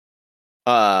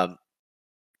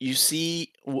 You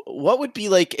see, what would be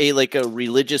like a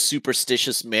religious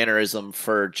superstitious mannerism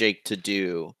for Jake to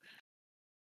do?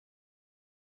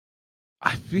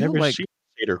 I feel Never like seen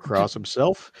Vader cross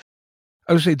himself.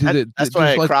 I would say, that's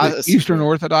why the Eastern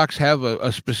Orthodox have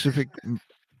a specific?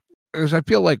 Because I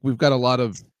feel like we've got a lot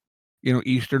of,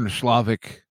 Eastern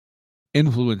Slavic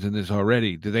influence in this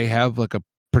already. Do they have like a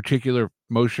particular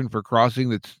motion for crossing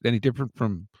that's any different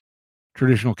from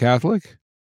traditional Catholic?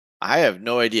 I have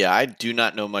no idea. I do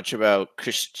not know much about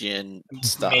Christian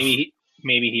stuff. Maybe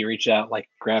he reached out, like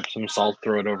grabbed some salt,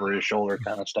 throw it over his shoulder,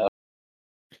 kind of stuff.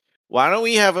 Why don't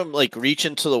we have him like reach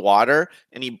into the water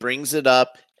and he brings it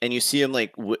up and you see him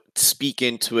like speak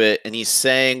into it and he's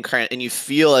saying and you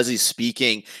feel as he's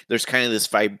speaking, there's kind of this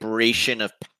vibration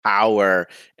of power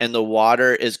and the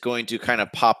water is going to kind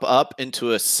of pop up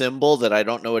into a symbol that I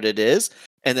don't know what it is.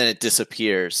 And then it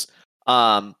disappears.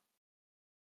 Those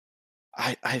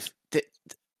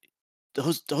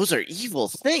are evil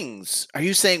things. Are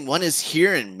you saying one is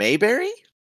here in Mayberry?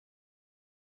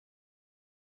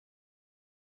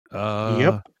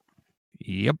 Yep.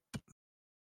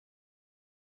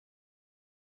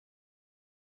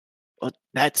 Well,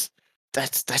 that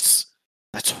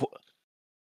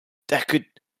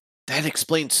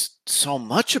explains so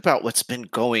much about what's been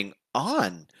going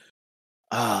on.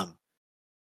 The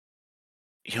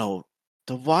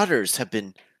waters have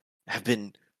been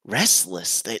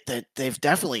restless. They've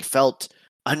definitely felt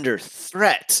under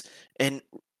threat, and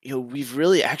we've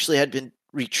really actually had been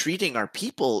retreating our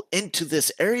people into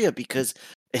this area because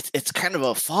it's kind of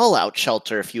a fallout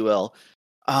shelter, if you will.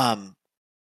 I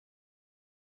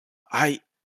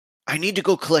need to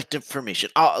go collect information.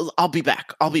 I'll be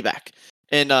back.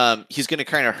 And he's going to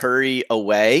kind of hurry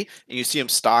away, and you see him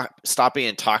stopping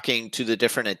and talking to the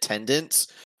different attendants,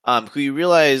 who you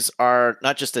realize are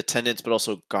not just attendants, but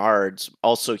also guards,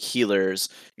 also healers.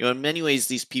 In many ways,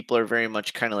 these people are very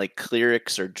much kind of like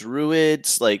clerics or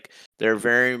druids. Like they're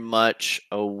very much,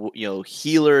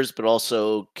 healers, but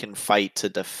also can fight to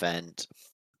defend.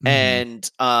 Mm-hmm.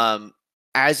 And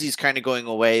as he's kind of going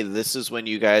away, this is when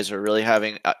you guys are really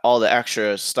having all the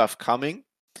extra stuff coming.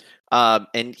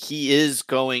 And he is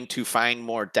going to find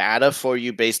more data for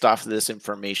you based off of this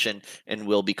information and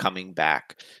will be coming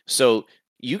back. So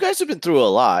you guys have been through a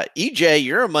lot. EJ,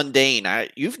 you're a mundane. I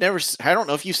don't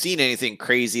know if you've seen anything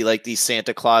crazy like these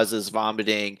Santa Clauses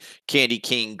vomiting candy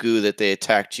cane goo that they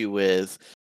attacked you with.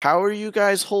 How are you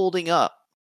guys holding up?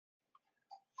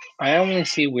 I only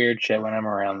see weird shit when I'm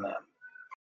around them.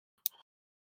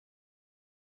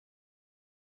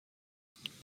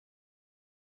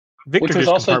 Victor Which was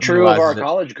just also true of our compartmentalizes it.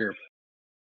 college group.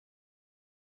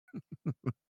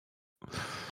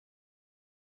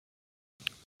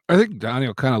 I think Donnie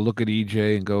will kind of look at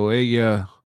EJ and go, "Hey,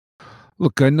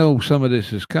 look, I know some of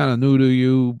this is kind of new to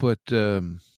you, but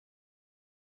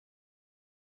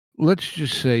let's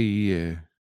just say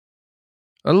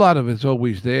a lot of it's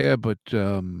always there, but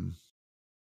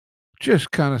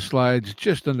just kind of slides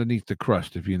just underneath the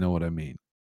crust, if you know what I mean."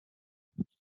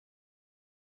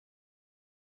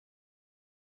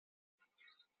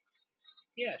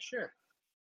 Yeah, sure.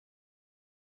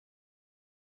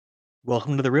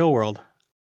 Welcome to the real world.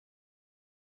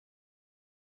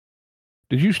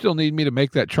 Did you still need me to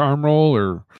make that charm roll,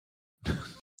 or?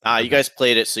 You guys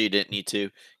played it, so you didn't need to.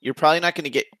 You're probably not going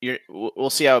to get your. We'll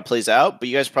see how it plays out, but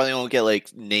you guys probably won't get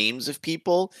like names of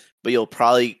people, but you'll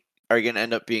probably are going to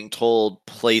end up being told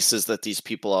places that these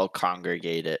people all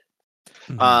congregated.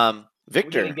 Mhm. We're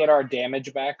Victor. gonna get our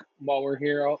damage back while we're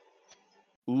here.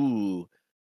 Ooh,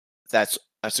 that's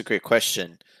a great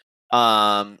question.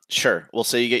 Sure, we'll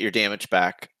say you get your damage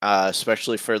back,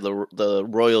 especially for the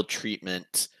royal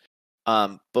treatment.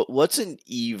 But what's an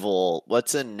evil?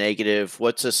 What's a negative?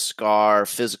 What's a scar,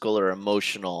 physical or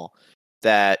emotional,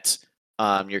 that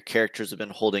your characters have been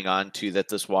holding on to that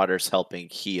this water's helping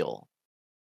heal?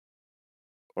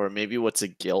 Or maybe what's a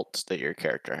guilt that your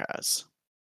character has?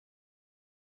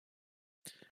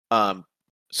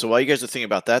 So while you guys are thinking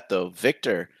about that, though,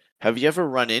 Victor, have you ever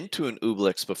run into an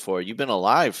Ooblix before? You've been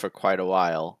alive for quite a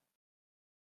while.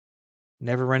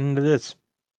 Never run into this.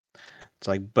 It's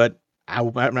like, but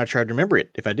I'm not sure I'd remember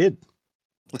it if I did.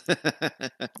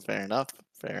 Fair enough.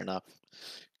 Fair enough.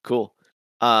 Cool.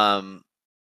 Do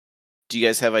you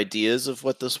guys have ideas of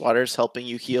what this water is helping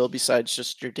you heal besides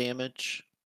just your damage?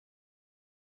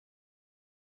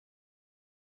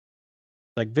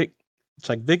 It's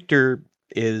like Victor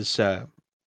is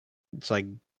it's like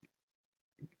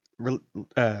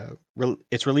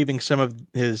it's relieving some of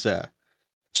his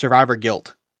survivor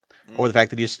guilt, or the fact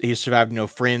that he's survived,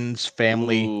 friends,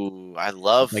 family. Ooh, I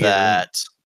love Like everyone. that.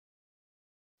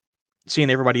 Seeing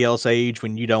everybody else age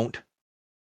when you don't.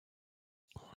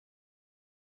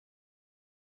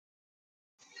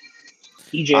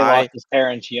 EJ lost his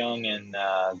parents young and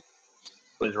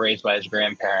was raised by his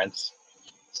grandparents.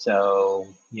 So,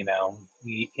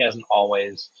 he hasn't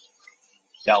always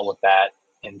dealt with that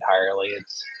entirely.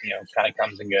 It's, kind of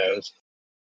comes and goes.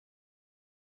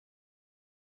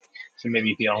 So maybe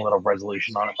you feel a little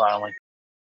resolution on it finally.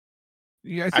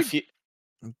 Yeah, I think.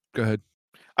 Go ahead.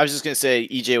 I was just gonna say,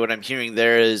 EJ, what I'm hearing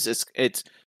there is it's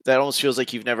that almost feels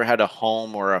like you've never had a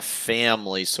home or a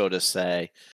family, so to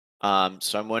say. So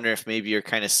I'm wondering if maybe you're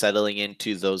kind of settling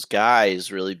into those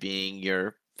guys really being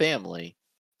your family.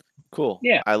 Cool.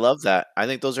 Yeah. I love that. I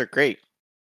think those are great.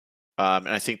 And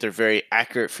I think they're very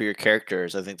accurate for your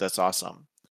characters. I think that's awesome.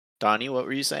 Donnie, what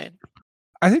were you saying?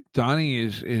 I think Donnie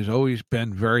is always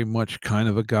been very much kind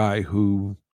of a guy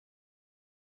who,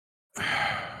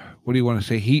 what do you want to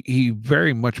say? He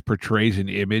very much portrays an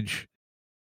image.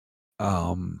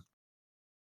 And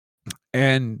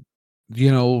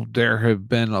there have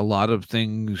been a lot of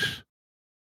things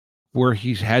where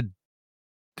he's had,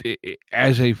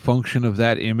 as a function of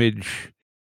that image,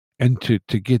 and to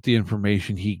get the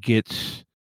information he gets,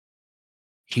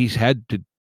 he's had to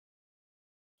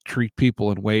treat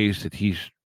people in ways that he's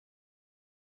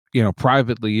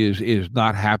privately is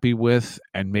not happy with,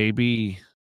 and maybe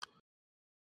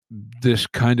this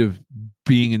kind of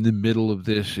being in the middle of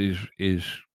this is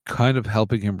kind of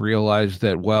helping him realize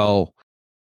that, well,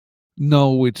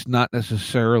 no, it's not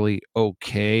necessarily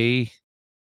okay.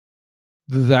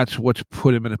 That's what's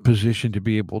put him in a position to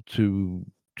be able to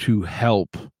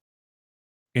help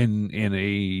in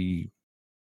a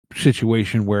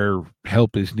situation where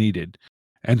help is needed.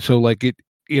 And so, like, it,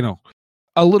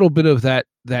 a little bit of that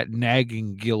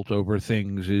nagging guilt over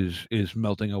things is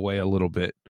melting away a little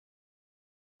bit.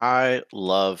 I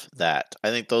love that. I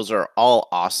think those are all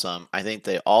awesome. I think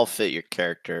they all fit your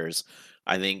characters.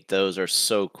 I think those are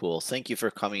so cool. Thank you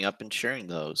for coming up and sharing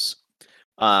those.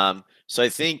 So I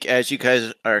think as you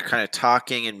guys are kind of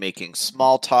talking and making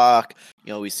small talk,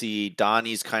 we see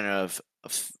Donnie's kind of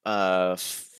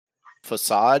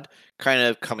facade kind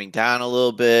of coming down a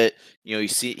little bit. You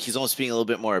see he's almost being a little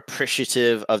bit more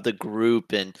appreciative of the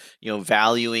group and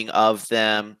valuing of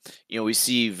them. We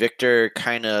see Victor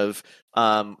kind of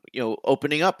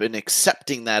opening up and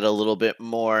accepting that a little bit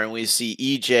more, and we see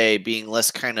EJ being less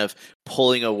kind of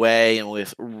pulling away and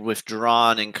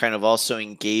withdrawn and kind of also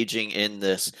engaging in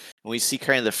this. And we see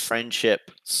kind of the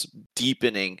friendship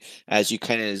deepening as you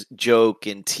kind of joke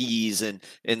and tease and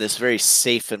in this very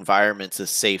safe environment, a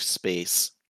safe space.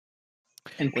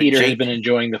 And Peter has been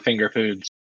enjoying the finger foods.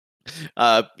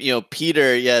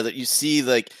 Peter, that you see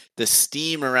like the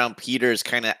steam around Peter is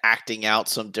kind of acting out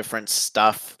some different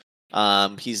stuff.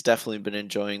 He's definitely been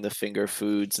enjoying the finger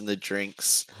foods and the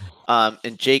drinks.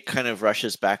 And Jake kind of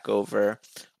rushes back over.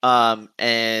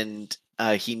 And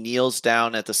he kneels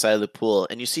down at the side of the pool,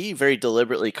 and you see he very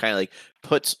deliberately kind of like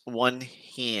puts one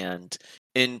hand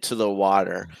into the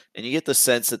water, and you get the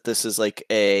sense that this is like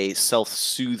a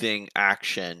self-soothing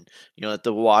action, that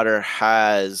the water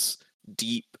has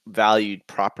deep valued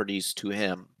properties to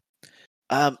him.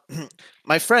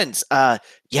 My friends,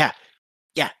 yeah,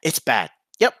 it's bad.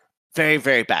 Yep, very,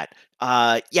 very bad.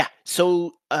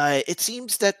 So it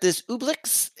seems that this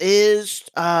Ublix is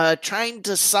trying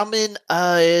to summon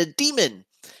a demon.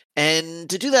 And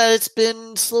to do that, it's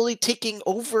been slowly taking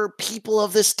over people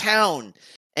of this town.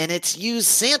 And it's used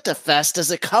Santa Fest as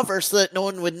a cover so that no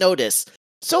one would notice.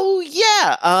 So,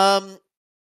 I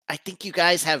think you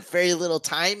guys have very little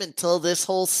time until this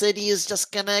whole city is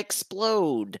just gonna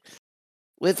explode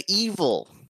with evil.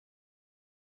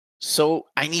 So,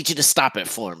 I need you to stop it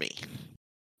for me.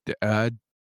 Yeah,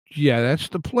 that's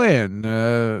the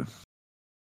plan.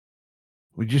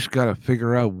 We just got to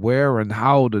figure out where and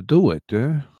how to do it.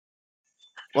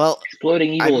 Well,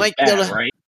 exploding evil is bad,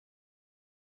 right?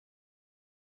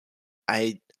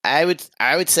 I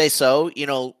would say so.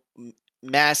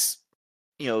 Mass,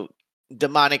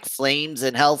 demonic flames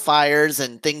and hellfires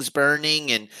and things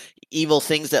burning and evil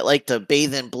things that like to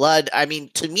bathe in blood. I mean,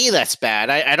 to me, that's bad.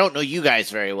 I don't know you guys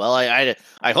very well. I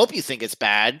hope you think it's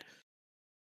bad.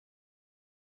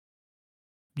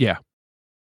 Yeah.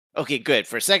 Okay, good.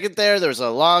 For a second there was a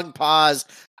long pause.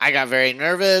 I got very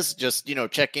nervous, just,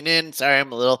 checking in. Sorry,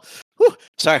 I'm a little,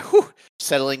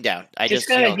 settling down. I just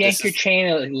gotta yank your chain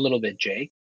a little bit,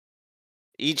 Jake.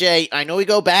 EJ, I know we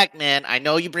go back, man. I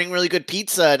know you bring really good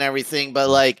pizza and everything, but,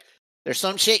 like, there's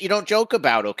some shit you don't joke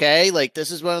about, okay? Like, this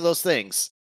is one of those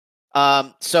things.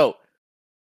 So,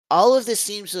 all of this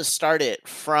seems to start it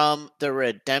from the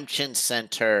Redemption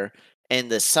Center in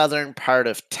the southern part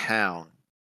of town.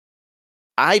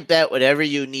 I bet whatever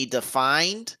you need to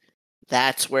find,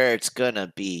 that's where it's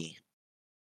gonna be.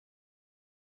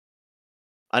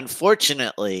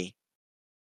 Unfortunately,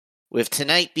 with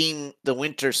tonight being the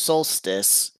winter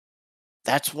solstice,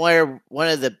 that's where one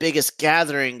of the biggest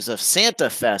gatherings of Santa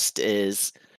Fest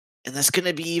is, and that's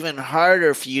gonna be even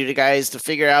harder for you guys to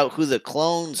figure out who the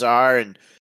clones are and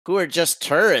who are just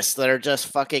tourists that are just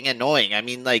fucking annoying. I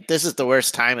mean, like, this is the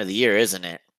worst time of the year, isn't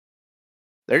it?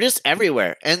 They're just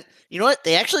everywhere. And you know what?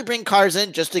 They actually bring cars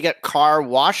in just to get car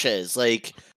washes.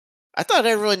 Like, I thought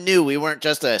everyone knew we weren't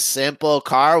just a simple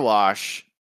car wash.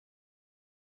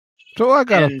 So I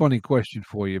got a funny question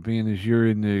for you, being as you're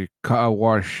in the car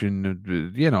wash and,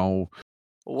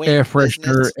 air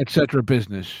freshener, etc.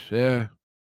 business. Yeah.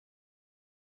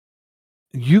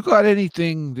 You got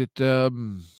anything that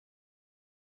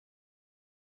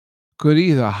could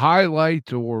either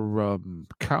highlight or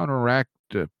counteract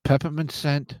the peppermint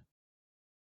scent?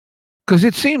 Because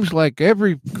it seems like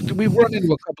we run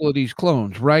into a couple of these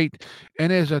clones, right?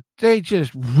 And they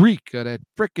just reek of that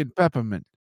frickin' peppermint.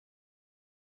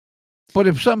 But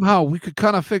if somehow we could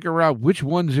kind of figure out which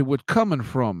ones it would coming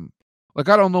from, like,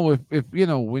 I don't know if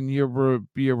when your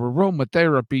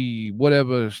aromatherapy,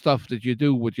 whatever stuff that you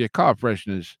do with your car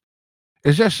fresheners,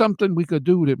 is there something we could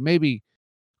do that maybe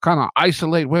kind of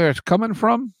isolate where it's coming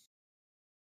from?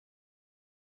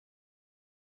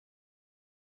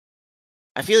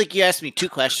 I feel like you asked me two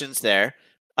questions there.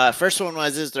 First one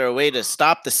was, is there a way to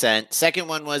stop the scent? Second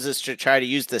one was, is to try to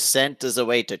use the scent as a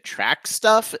way to track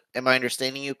stuff. Am I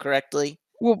understanding you correctly?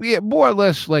 Well, yeah, more or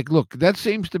less. Like, look, that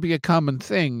seems to be a common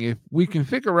thing. If we can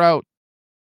figure out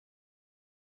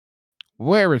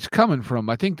where it's coming from,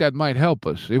 I think that might help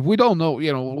us. If we don't know,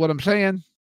 what I'm saying?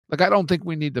 Like, I don't think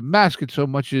we need to mask it so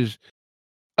much as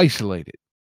isolate it.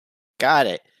 Got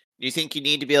it. Do you think you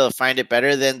need to be able to find it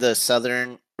better than the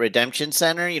Southern Redemption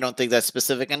Center? You don't think that's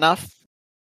specific enough?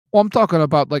 Well, I'm talking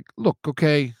about, like, look,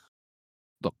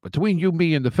 between you,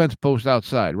 me, and the fence post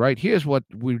outside, right? Here's what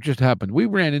just happened. We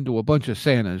ran into a bunch of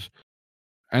Santas.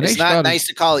 And it's not nice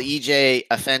to call EJ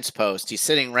a fence post. He's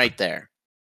sitting right there.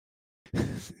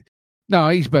 No,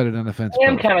 he's better than a fence I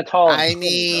am post. kind of tall. and I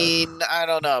skinny, mean, I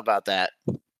don't know about that.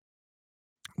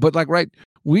 But like, right,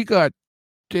 we got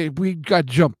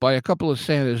jumped by a couple of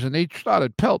Santas, and they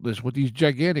started pelting us with these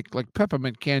gigantic, like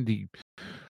peppermint candy,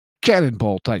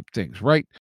 cannonball type things. Right?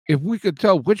 If we could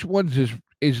tell which ones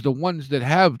is the ones that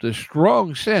have the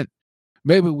strong scent,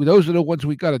 maybe those are the ones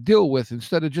we got to deal with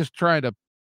instead of just trying to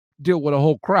deal with a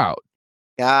whole crowd.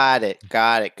 Got it.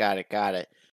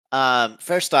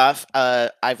 First off,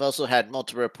 I've also had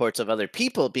multiple reports of other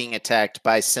people being attacked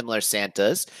by similar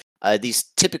Santas. These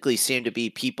typically seem to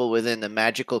be people within the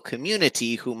magical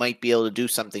community who might be able to do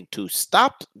something to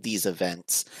stop these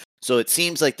events. So it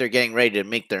seems like they're getting ready to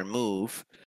make their move.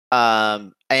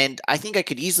 And I think I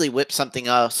could easily whip something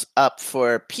else up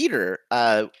for Peter.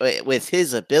 With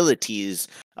his abilities,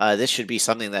 this should be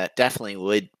something that definitely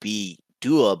would be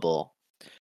doable.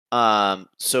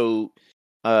 So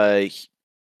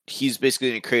he's basically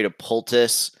going to create a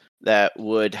poultice that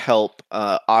would help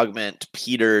augment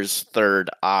Peter's third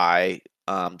eye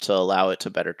to allow it to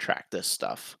better track this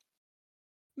stuff.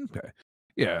 Okay.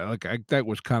 Yeah, like that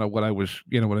was kind of what I was,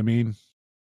 you know what I mean?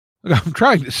 I'm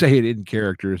trying to say it in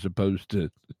character as opposed to.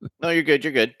 No, you're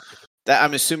good.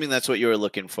 I'm assuming that's what you were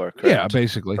looking for, correct? Yeah,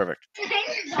 basically. Perfect.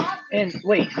 And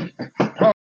wait,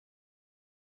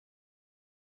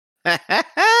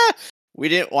 We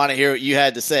didn't want to hear what you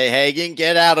had to say, Hagen.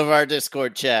 Get out of our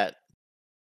Discord chat.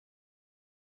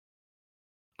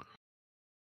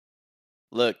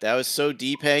 Look, that was so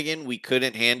deep, Hagen, we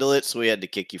couldn't handle it, so we had to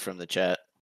kick you from the chat.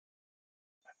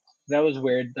 that was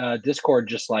weird. Discord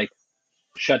just like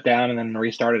shut down and then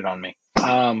restarted on me.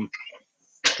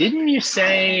 Didn't you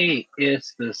say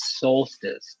it's the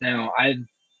solstice? Now, I'm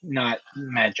not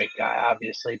magic guy,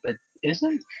 obviously, but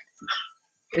isn't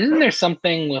there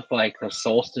something with like the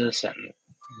solstice and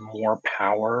more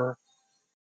power?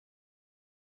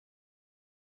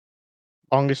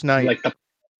 Longest night. Like the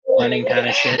planning kind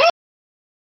of shit?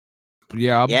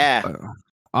 Yeah,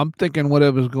 I'm thinking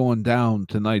whatever's going down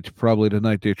tonight's probably the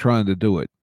night they're trying to do it.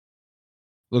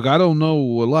 Look, I don't know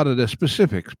a lot of the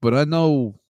specifics, but I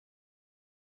know,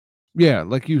 yeah,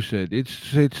 like you said,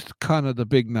 it's kind of the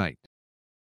big night.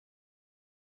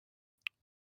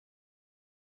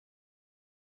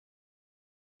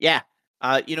 Yeah.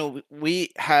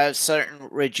 We have certain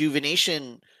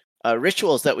rejuvenation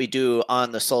rituals that we do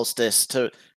on the solstice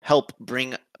to help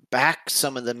bring back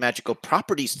some of the magical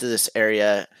properties to this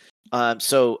area.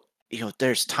 So,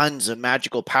 there's tons of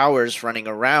magical powers running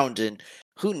around, and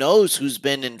who knows who's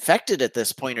been infected at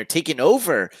this point or taken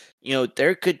over.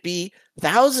 There could be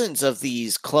thousands of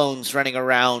these clones running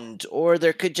around, or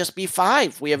there could just be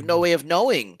 5. We have no way of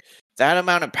knowing. That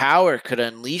amount of power could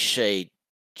unleash a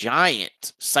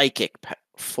giant psychic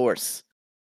force.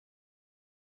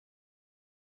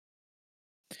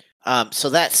 So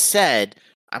that said,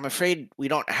 I'm afraid we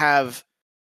don't have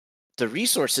the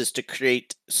resources to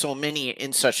create so many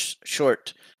in such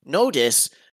short notice.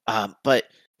 But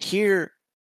here,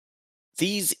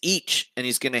 these each, and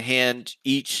he's going to hand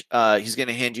you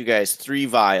guys 3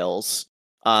 vials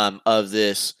of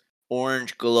this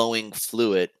orange glowing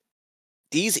fluid.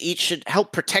 These each should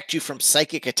help protect you from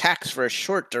psychic attacks for a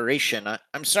short duration.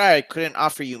 I'm sorry I couldn't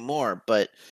offer you more, but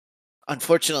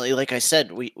unfortunately, like I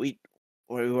said, we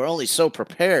were only so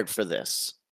prepared for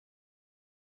this.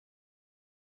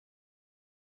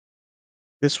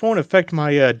 This won't affect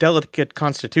my delicate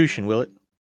constitution, will it?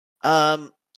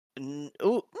 I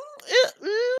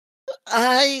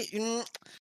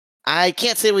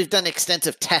can't say we've done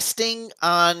extensive testing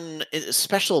on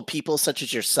special people such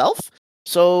as yourself,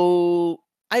 so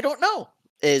I don't know,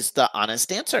 is the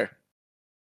honest answer.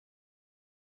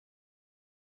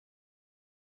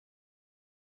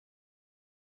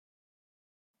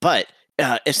 But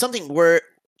if something were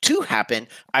to happen,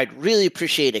 I'd really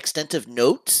appreciate extensive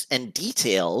notes and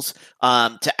details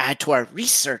to add to our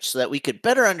research so that we could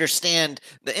better understand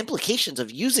the implications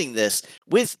of using this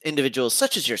with individuals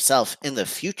such as yourself in the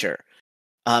future.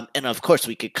 And of course,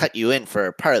 we could cut you in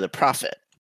for part of the profit.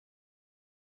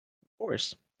 Of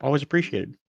course. Always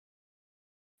appreciated.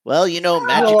 Well,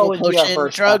 magical potion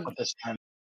drug. This time.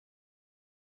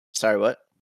 Sorry, what?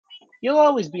 You'll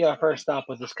always be our first stop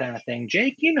with this kind of thing,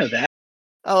 Jake. You know that.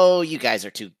 Oh, you guys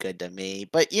are too good to me.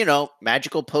 But,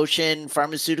 magical potion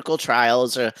pharmaceutical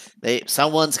trials,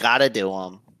 someone's got to do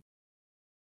them.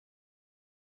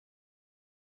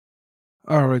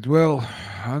 All right, well,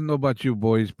 I don't know about you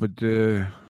boys, but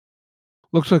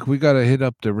looks like we got to hit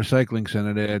up the recycling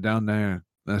center there down there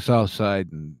on the south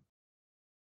side and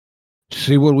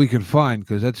see what we can find,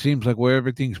 because that seems like where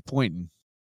everything's pointing.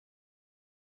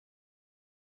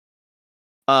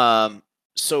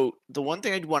 So the one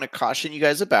thing I'd want to caution you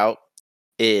guys about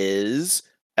is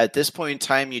at this point in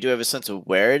time, you do have a sense of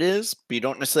where it is, but you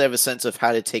don't necessarily have a sense of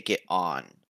how to take it on.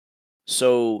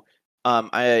 So,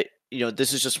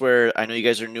 this is just where I know you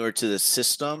guys are newer to the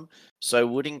system. So I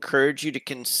would encourage you to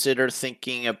consider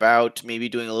thinking about maybe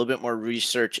doing a little bit more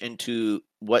research into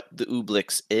what the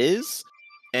Ooblix is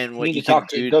and You what need you to can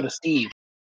do. go to Steve.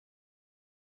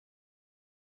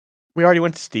 We already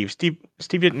went to Steve. Steve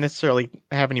didn't necessarily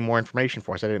have any more information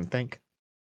for us. I didn't think.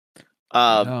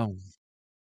 No.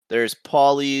 There's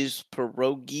Paulie's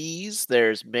Pierogies.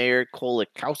 There's Mayor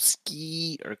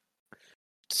Kolakowski or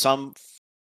some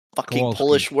fucking Kowalski.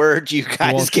 Polish word you guys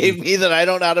Kowalski. gave me that I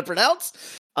don't know how to pronounce.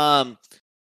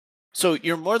 So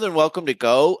you're more than welcome to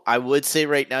go. I would say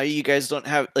right now you guys don't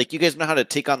have you guys know how to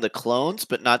take on the clones,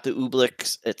 but not the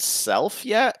Ooblix itself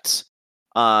yet.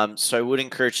 So I would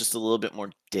encourage just a little bit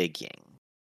more digging.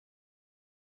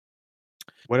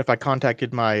 What if I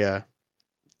contacted my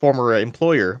former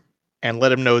employer and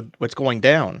let him know what's going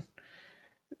down?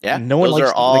 Yeah, No one those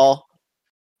likes are all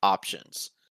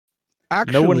options.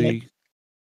 Actually,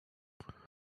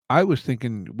 I was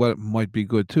thinking what might be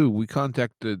good too. We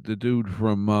contacted the dude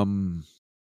from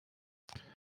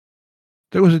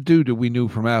there was a dude that we knew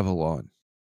from Avalon.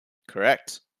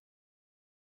 Correct.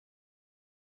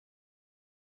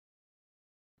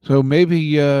 So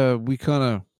maybe we kind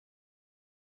of,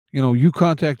 you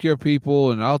contact your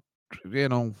people and I'll,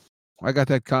 I got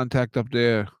that contact up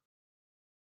there.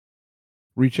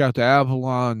 Reach out to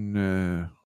Avalon.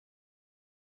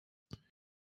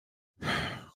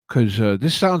 Because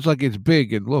this sounds like it's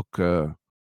big. And look,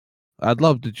 I'd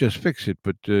love to just fix it.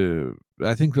 But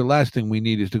I think the last thing we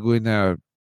need is to go in there,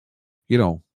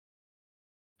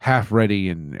 half ready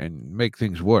and make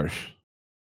things worse.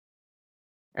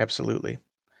 Absolutely.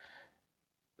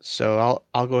 So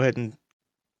I'll go ahead and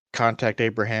contact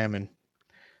Abraham and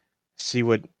see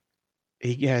what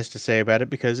he has to say about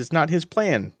it, because it's not his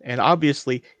plan. And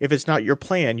obviously, if it's not your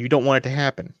plan, you don't want it to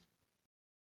happen.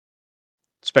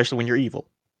 Especially when you're evil.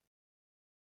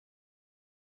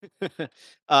 What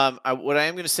I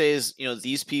am going to say is,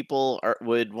 these people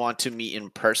would want to meet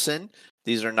in person.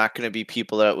 These are not going to be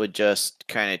people that would just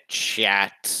kind of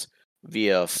chat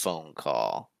via phone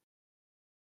call.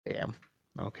 Damn.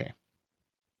 Okay.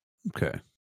 Okay.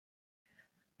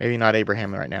 Maybe not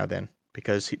Abraham right now then,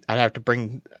 because I'd have to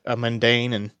bring a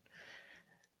mundane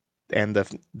and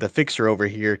the fixer over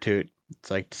here to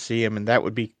see him, and that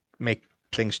would make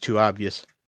things too obvious.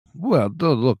 Well,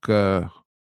 look, I'll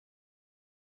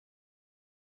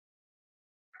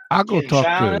go talk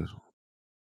to.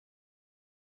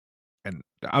 And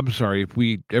I'm sorry if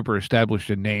we ever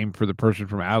established a name for the person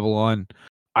from Avalon.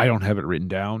 I don't have it written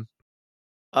down.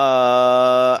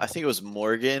 I think it was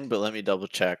Morgan, but let me double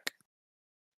check.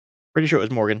 Pretty sure it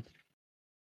was Morgan.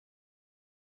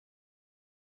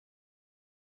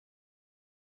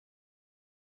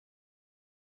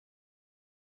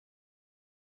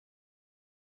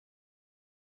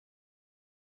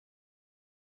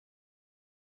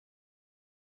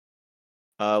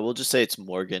 We'll just say it's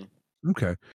Morgan.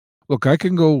 Okay. Look, I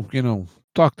can go,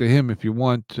 talk to him if you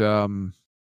want.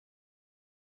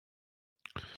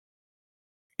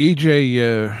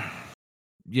 EJ,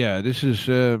 yeah, this is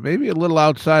maybe a little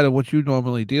outside of what you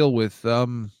normally deal with.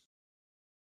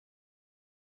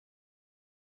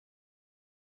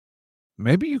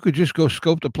 Maybe you could just go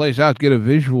scope the place out, get a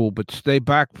visual, but stay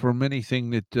back from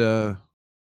anything that,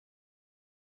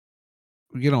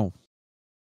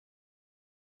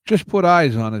 just put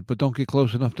eyes on it, but don't get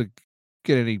close enough to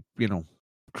get any,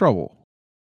 trouble.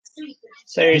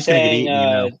 So you're He's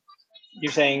gonna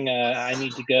get saying eaten, I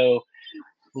need to go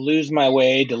lose my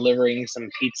way delivering some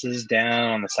pizzas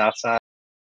down on the south side?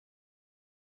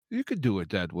 You could do it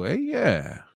that way,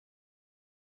 yeah.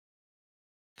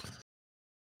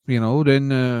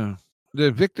 Then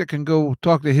the Victor can go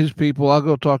talk to his people. I'll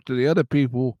go talk to the other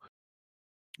people.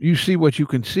 You see what you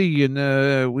can see,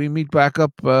 and we meet back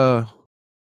up,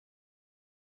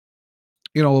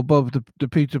 above the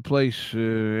pizza place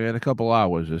in a couple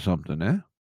hours or something, eh?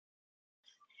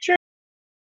 Sure.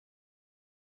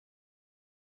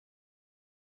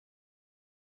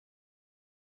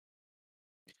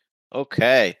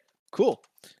 Okay, cool.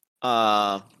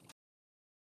 I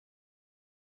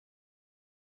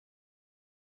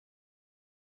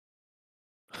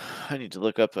need to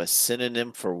look up a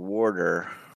synonym for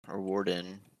warder or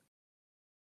warden.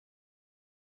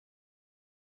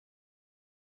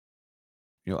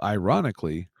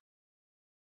 Ironically,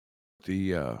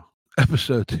 the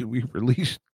episode that we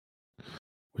released,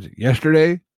 was it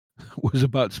yesterday? was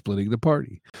about splitting the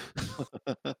party.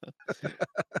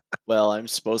 Well, I'm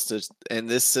supposed to, in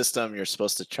this system, you're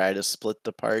supposed to try to split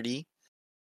the party.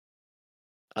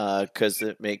 Because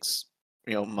it makes,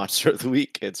 Monster of the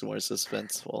Week kids more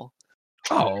suspenseful.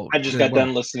 Oh, I just got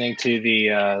done listening to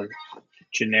the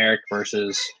generic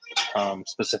versus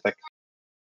specific.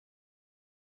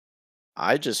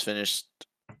 I just finished,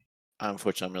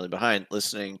 unfortunately, I'm really behind,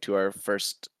 listening to our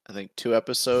first, I think, 2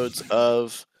 episodes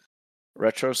of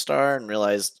Retro Star and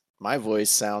realized my voice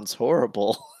sounds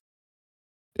horrible.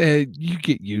 You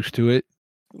get used to it.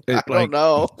 I don't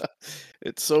know.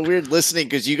 It's so weird listening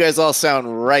because you guys all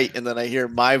sound right, and then I hear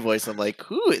my voice. I'm like,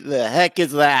 who the heck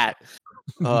is that?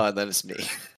 Oh, and then it's me.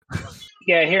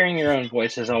 Yeah, hearing your own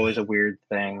voice is always a weird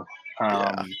thing.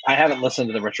 I haven't listened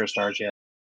to the Retro Stars yet.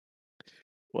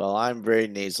 Well, I'm very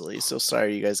nasally, so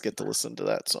sorry you guys get to listen to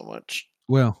that so much.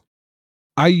 Well,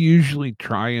 I usually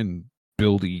try and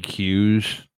build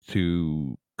EQs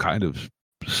to kind of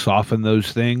soften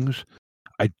those things.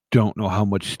 I don't know how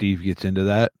much Steve gets into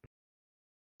that.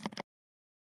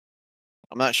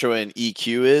 I'm not sure what an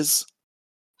EQ is.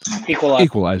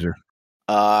 Equalizer.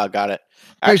 Got it.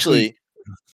 Actually,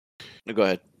 go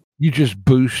ahead. You just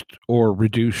boost or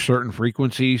reduce certain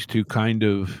frequencies to kind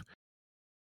of,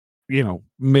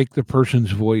 make the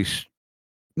person's voice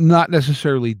not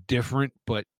necessarily different,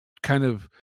 but kind of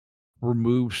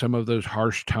remove some of those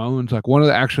harsh tones. Like one of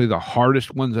the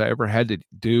hardest ones I ever had to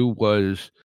do was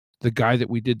the guy that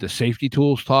we did the safety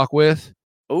tools talk with.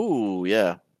 Oh,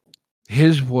 yeah.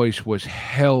 His voice was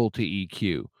hell to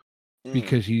EQ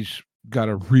because he's got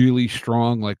a really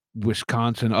strong, like,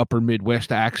 Wisconsin upper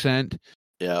Midwest accent.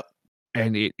 Yeah.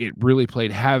 And it really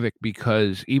played havoc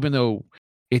because even though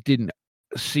it didn't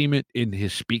seem it in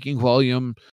his speaking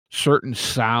volume, certain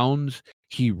sounds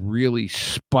he really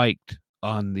spiked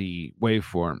on the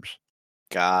waveforms.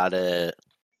 Got it.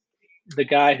 The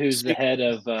guy who's the head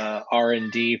of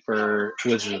R&D for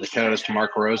Wizards of the Coast,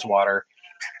 Mark Rosewater,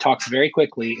 talks very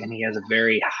quickly, and he has a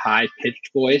very high-pitched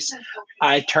voice.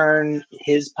 I turn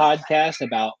his podcast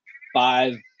about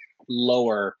 5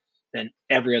 lower than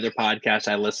every other podcast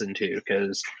I listen to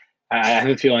because I have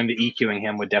a feeling that EQing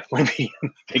him would definitely be a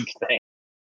big thing.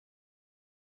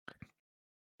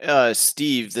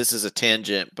 Steve, this is a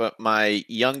tangent, but my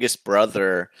youngest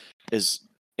brother is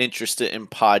interested in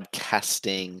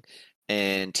podcasting,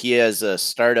 and he has a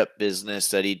startup business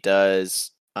that he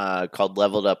does called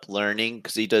Leveled Up Learning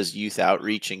because he does youth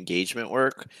outreach engagement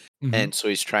work, and so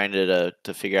he's trying to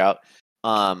figure out.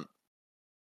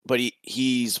 But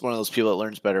he's one of those people that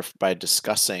learns better by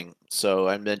discussing. So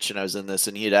I mentioned I was in this,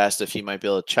 and he had asked if he might be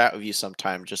able to chat with you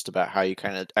sometime just about how you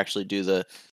kind of actually do the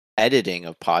editing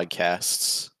of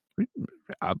podcasts.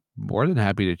 I'm more than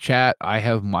happy to chat. I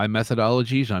have my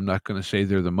methodologies. I'm not going to say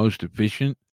they're the most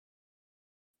efficient,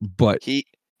 but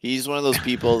he's one of those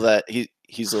people that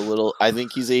he's a little, I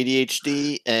think he's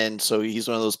ADHD, and so he's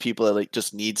one of those people that like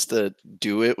just needs to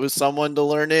do it with someone to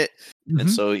learn it, and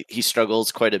so he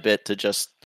struggles quite a bit to just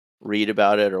read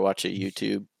about it or watch a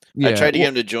YouTube. Yeah, I tried to get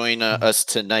him to join us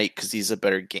tonight because he's a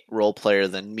better role player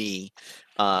than me,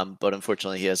 but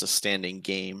unfortunately he has a standing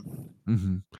game.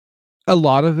 A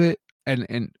lot of it,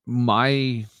 and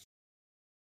my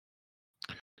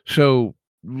so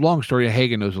long story.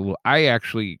 Hagen knows a little. I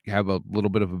actually have a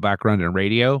little bit of a background in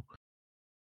radio,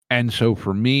 and so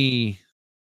for me,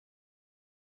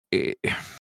 I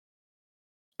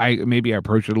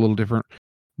approach it a little different.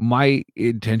 My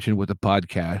intention with the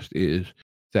podcast is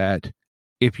that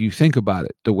if you think about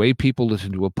it, the way people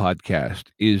listen to a podcast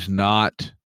is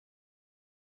not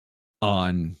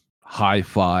on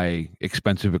hi-fi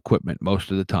expensive equipment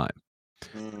most of the time.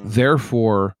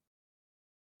 Therefore,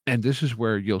 and this is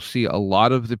where you'll see a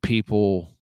lot of the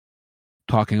people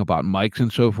talking about mics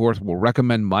and so forth will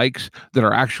recommend mics that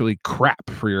are actually crap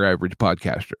for your average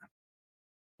podcaster.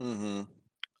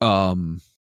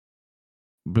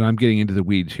 But I'm getting into the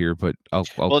weeds here, but I'll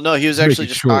well, no, he was actually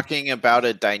just talking about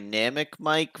a dynamic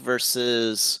mic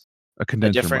versus a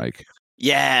condenser mic.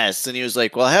 Yes, and he was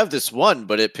like, well, I have this one,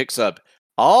 but it picks up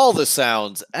all the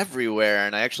sounds everywhere,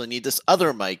 and I actually need this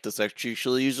other mic that's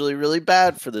actually usually really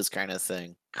bad for this kind of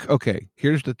thing. Okay,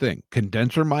 here's the thing.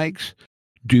 Condenser mics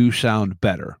do sound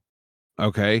better,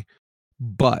 okay?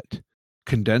 But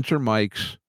condenser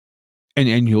mics,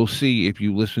 and you'll see if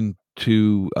you listen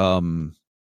to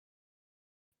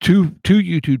two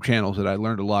YouTube channels that I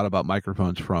learned a lot about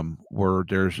microphones from, where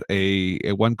there's a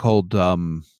one called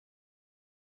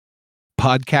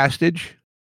Podcastage,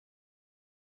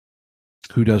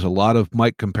 who does a lot of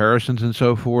mic comparisons and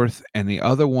so forth, and the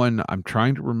other one I'm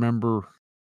trying to remember.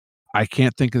 I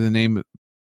can't think of the name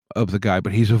of the guy,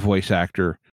 but he's a voice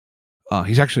actor.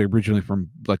 He's actually originally from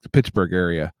like the Pittsburgh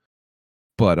area,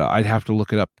 but I'd have to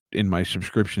look it up in my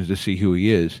subscriptions to see who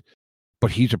he is.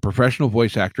 But he's a professional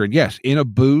voice actor, and yes, in a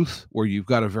booth where you've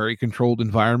got a very controlled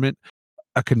environment,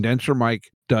 a condenser mic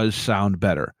does sound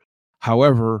better.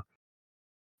 However,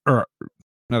 or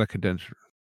not a condenser.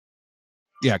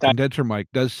 Yeah, condenser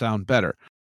mic does sound better.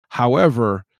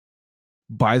 However,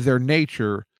 by their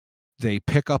nature, they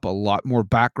pick up a lot more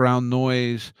background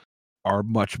noise, are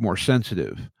much more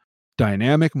sensitive.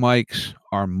 Dynamic mics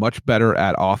are much better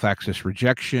at off-axis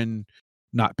rejection,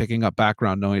 not picking up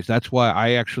background noise. That's why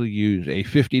I actually use a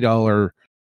 $50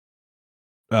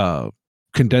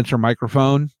 condenser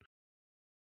microphone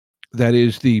that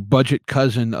is the budget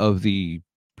cousin of the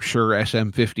Shure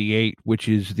SM58, which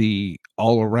is the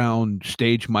all-around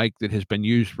stage mic that has been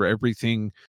used for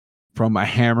everything from a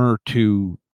hammer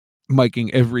to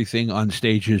miking everything on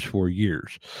stages for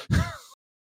years.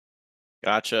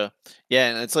 Gotcha. Yeah,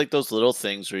 and it's like those little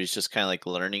things where he's just kind of like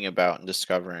learning about and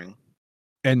discovering.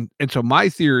 And so my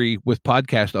theory with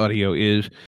podcast audio is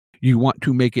you want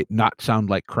to make it not sound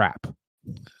like crap.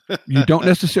 You don't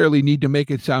necessarily need to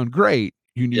make it sound great.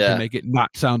 You need to make it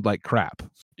not sound like crap.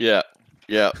 Yeah.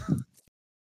 Yeah.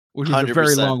 Which is 100%. A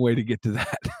very long way to get to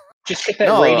that. Just get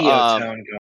that radio tone going.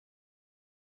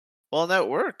 Well, that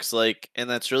works. Like, and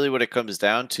that's really what it comes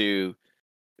down to.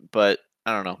 But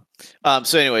I don't know.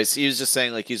 So anyways, he was just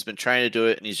saying like he's been trying to do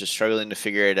it and he's just struggling to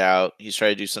figure it out. He's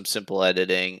trying to do some simple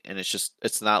editing and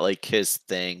it's not like his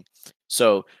thing.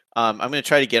 So I'm going to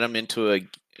try to get him into a,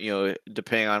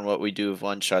 depending on what we do with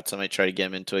one shots, I might try to get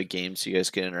him into a game so you guys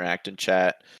can interact and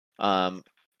chat.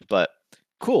 But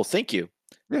cool. Thank you.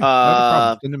 Yeah,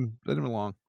 not a problem. Send him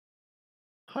along.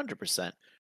 100%.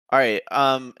 All right.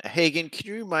 Hagen, can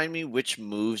you remind me which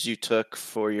moves you took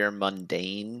for your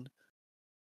mundane?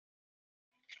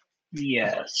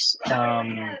 Yes.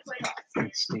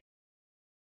 Let's see.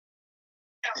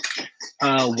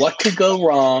 What could go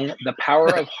wrong? The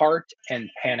power of heart and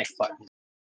panic button.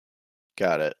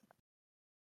 Got it.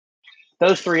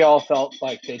 Those three all felt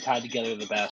like they tied together the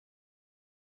best.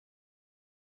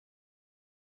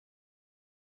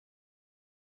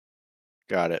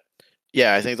 Got it.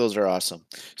 Yeah, I think those are awesome.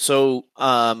 So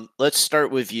let's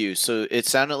start with you. So it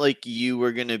sounded like you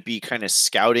were going to be kind of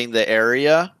scouting the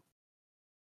area.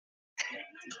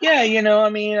 Yeah, I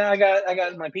mean, I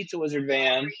got my Pizza Wizard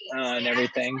van and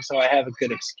everything, so I have a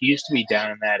good excuse to be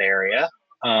down in that area.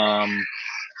 And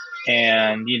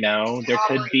there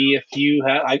could be a few.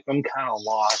 I'm kind of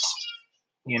lost.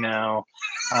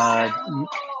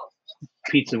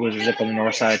 Pizza Wizards up on the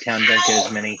north side of town don't get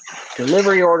as many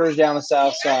delivery orders down the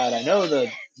south side. I know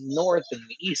the north and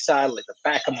the east side like the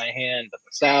back of my hand, but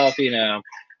the south,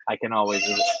 I can always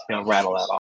rattle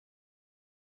that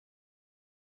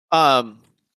off.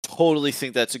 Totally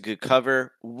think that's a good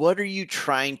cover. What are you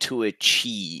trying to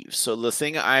achieve? So the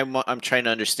thing I'm trying to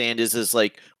understand is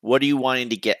like, what are you wanting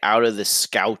to get out of the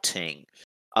scouting?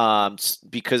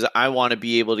 Because I want to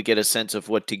be able to get a sense of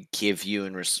what to give you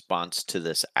in response to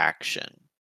this action.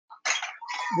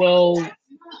 Well,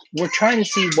 we're trying to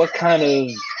see what kind of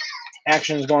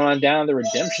action is going on down at the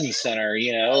Redemption Center.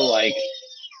 Like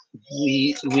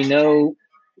we know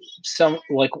some,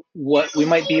 like what we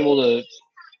might be able to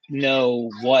know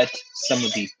what some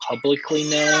of the publicly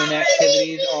known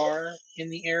activities are in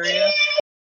the area.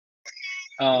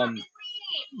 And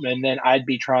then I'd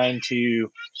be trying to,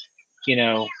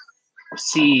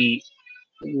 see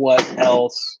what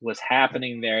else was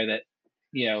happening there that,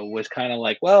 was kind of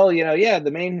like, well,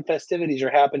 the main festivities are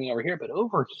happening over here, but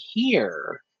over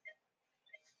here,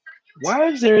 why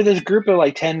is there this group of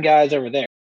like 10 guys over there?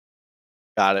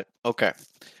 Got it. Okay.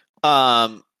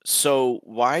 So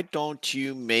why don't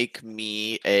you make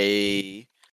me a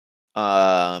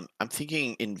I'm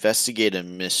thinking investigate a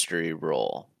mystery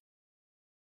roll.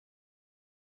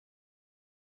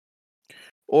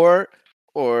 Or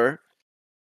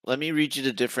let me read you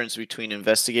the difference between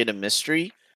investigate a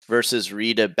mystery versus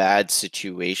read a bad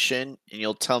situation, and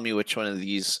you'll tell me which one of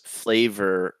these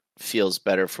flavor feels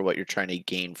better for what you're trying to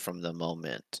gain from the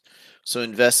moment. So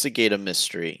investigate a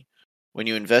mystery. When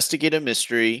you investigate a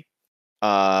mystery,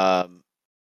 Looking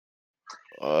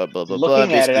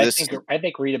at it, I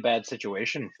think read a bad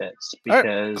situation fits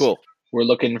because we're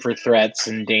looking for threats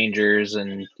and dangers,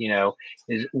 and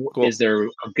is there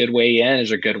a good way in? Is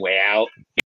there a good way out?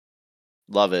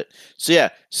 Love it. So yeah,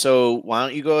 so why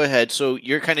don't you go ahead? So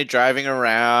you're kind of driving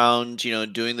around,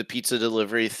 doing the pizza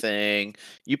delivery thing.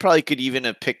 You probably could even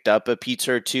have picked up a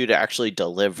pizza or two to actually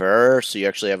deliver, so you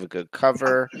actually have a good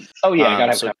cover. Oh yeah, I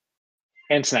gotta have cover.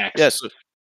 And snacks. Yeah.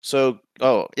 So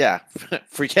oh yeah,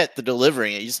 forget the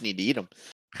delivering it. You just need to eat them.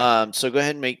 So go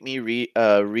ahead and make me read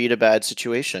a bad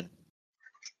situation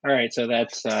All right, so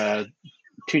that's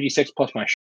 2d6 plus my.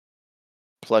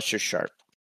 plus your sharp.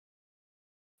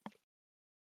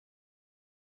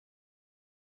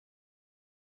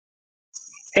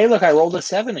 Hey, look, I rolled a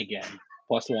 7 again.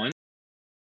 Plus 1.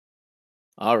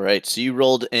 All right, so you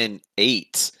rolled an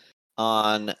 8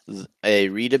 on a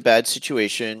read a bad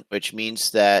situation, which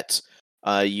means that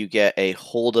you get a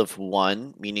hold of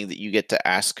 1, meaning that you get to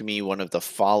ask me one of the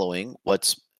following: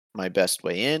 what's my best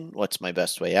way in? What's my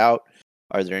best way out?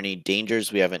 Are there any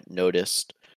dangers we haven't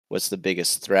noticed? What's the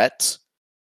biggest threat?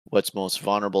 What's most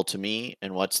vulnerable to me?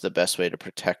 And what's the best way to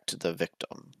protect the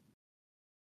victim?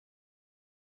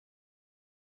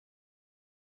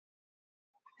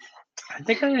 I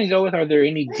think I'm going to go with, are there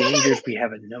any dangers we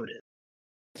haven't noticed?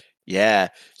 Yeah.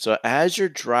 So as you're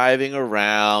driving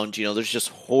around, there's just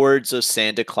hordes of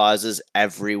Santa Clauses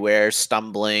everywhere,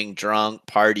 stumbling, drunk,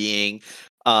 partying.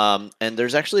 And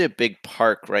there's actually a big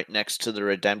park right next to the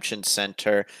Redemption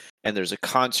Center, and there's a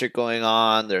concert going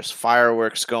on. There's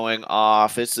fireworks going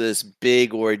off. It's this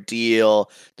big ordeal.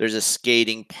 There's a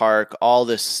skating park, all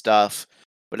this stuff.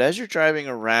 But as you're driving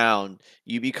around,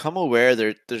 you become aware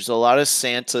there's a lot of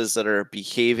Santas that are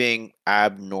behaving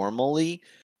abnormally.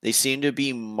 They seem to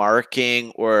be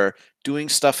marking or doing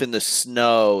stuff in the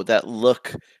snow that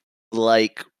look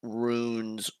like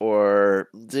runes, or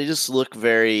they just look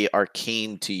very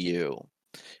arcane to you.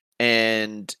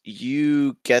 And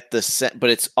you get the sense, but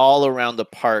it's all around the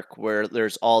park where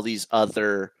there's all these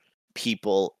other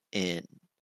people in.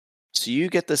 So you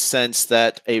get the sense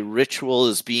that a ritual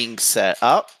is being set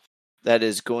up that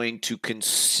is going to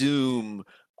consume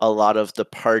a lot of the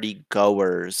party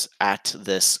goers at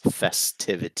this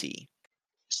festivity.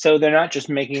 So they're not just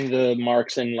making the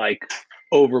marks in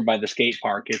over by the skate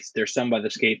park. There's some by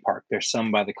the skate park. There's some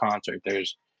by the concert.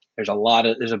 There's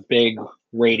a big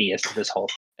radius to this whole.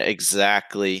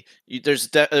 Exactly. There's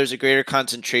a greater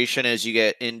concentration as you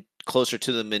get in closer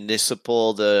to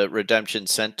the Redemption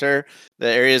Center. The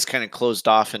area is kind of closed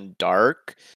off and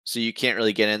dark, so you can't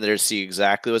really get in there to see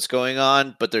exactly what's going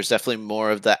on, but there's definitely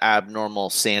more of the abnormal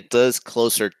Santas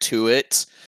closer to it.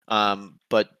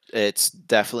 But it's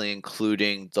definitely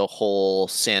including the whole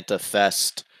Santa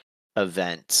Fest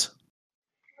event.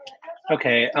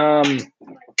 Okay.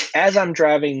 As I'm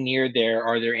driving near there,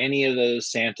 are there any of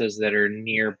those Santas that are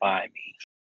nearby me?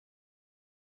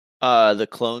 The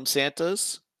clone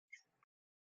Santas?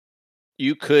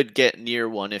 You could get near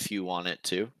one if you wanted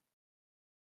to.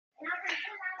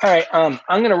 All right. I'm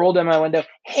gonna roll down my window.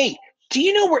 Hey, do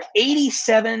you know where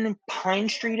 87 Pine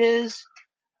Street is?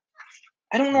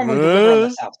 I don't normally deliver on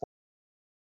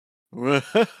the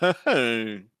south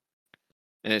side.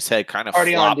 And his head kind of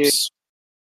Party flops.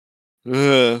 on,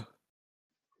 dude.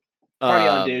 Party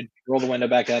on, dude. Roll the window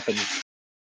back up and.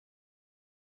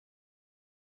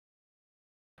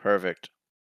 Perfect.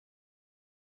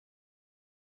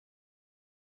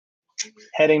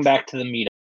 Heading back to the meetup.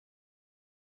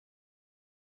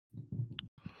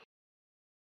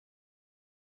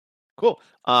 Cool.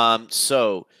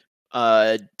 So,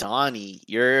 Donnie,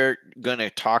 you're gonna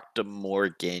talk to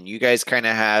Morgan. You guys kind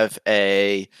of have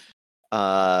a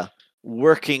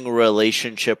working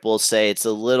relationship. We'll say it's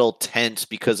a little tense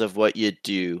because of what you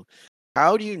do.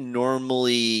 How do you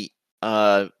normally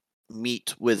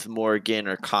meet with Morgan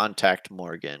or contact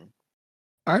Morgan?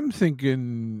 I'm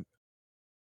thinking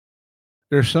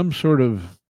there's some sort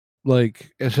of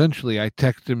essentially I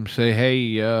text him, say,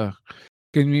 hey,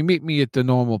 can you meet me at the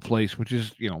normal place, which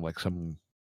is, like some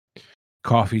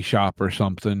coffee shop or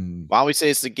something. Why don't we say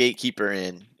it's the Gatekeeper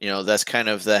Inn? That's kind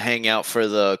of the hangout for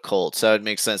the cult. So it would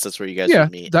make sense. That's where you guys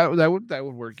would meet. that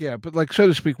would work. Yeah, but so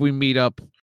to speak, we meet up.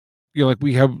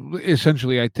 We have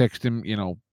essentially. I text him,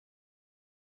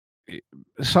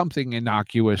 something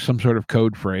innocuous, some sort of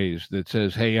code phrase that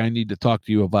says, "Hey, I need to talk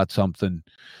to you about something.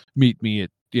 Meet me at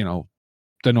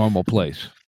the normal place."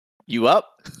 You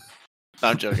up?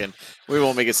 I'm joking. We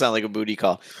won't make it sound like a booty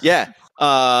call. Yeah.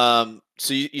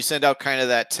 So you send out kind of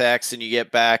that text and you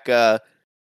get back,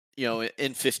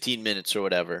 in 15 minutes or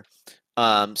whatever.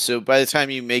 So by the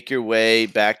time you make your way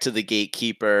back to the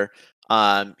Gatekeeper,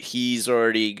 he's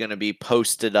already going to be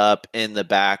posted up in the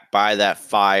back by that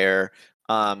fire,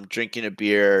 drinking a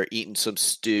beer, eating some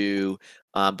stew,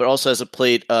 but also has a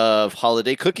plate of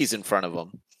holiday cookies in front of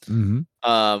him.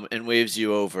 Mm-hmm. And waves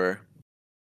you over.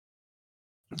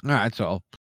 That's all.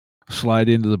 Slide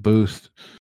into the booth.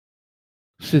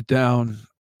 Sit down.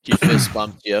 He fist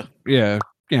bumped you. Yeah,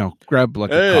 grab a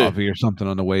coffee or something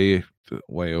on the way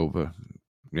over.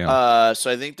 Yeah.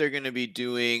 So I think they're going to be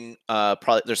doing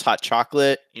probably there's hot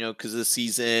chocolate, because of the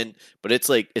season, but it's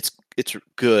like it's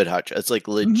good it's like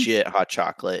legit hot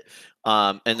chocolate.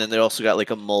 And then they also got like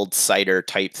a mulled cider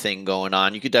type thing going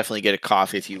on. You could definitely get a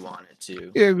coffee if you wanted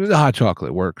to. Yeah, the hot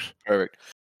chocolate works. Perfect.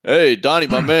 Hey, Donnie,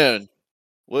 my man.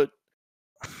 What?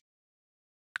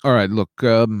 All right, look,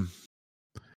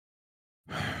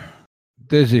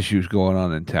 there's issues going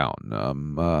on in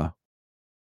town.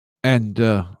 And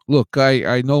look,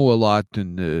 I know a lot,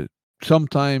 and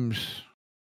sometimes,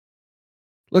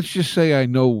 let's just say I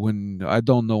know when I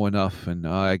don't know enough, and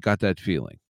I got that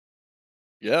feeling.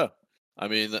 Yeah, I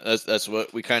mean that's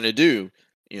what we kind of do.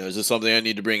 Is this something I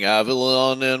need to bring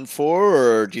Avalon in for,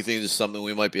 or do you think this is something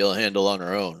we might be able to handle on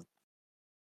our own?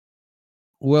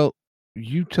 Well,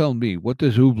 you tell me, what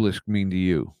does Oblisk mean to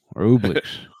you, or Oblix?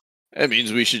 It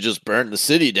means we should just burn the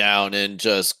city down and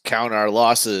just count our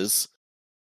losses.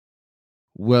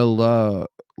 Well,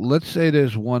 let's say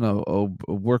there's one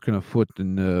working afoot,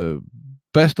 and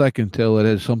best I can tell, it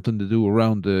has something to do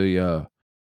around the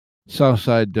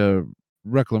Southside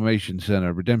Reclamation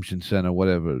Center, Redemption Center,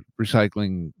 whatever,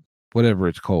 recycling, whatever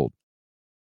it's called.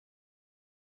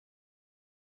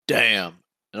 Damn.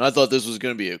 And I thought this was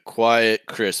going to be a quiet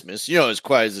Christmas. As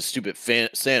quiet as the stupid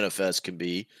Santa Fest can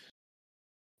be.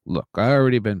 Look, I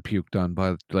already been puked on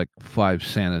by like 5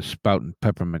 Santas spouting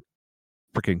peppermint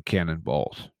freaking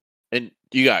cannonballs. And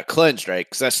you got cleansed, right?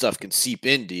 Because that stuff can seep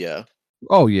into you.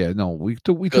 Oh yeah, no, we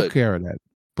took care of that.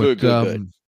 But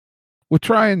Good. we're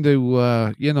trying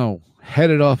to head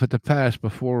it off at the pass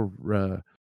before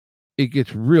it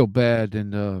gets real bad.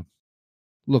 And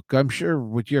look, I'm sure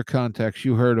with your contacts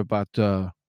you heard about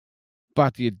the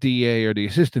DA or the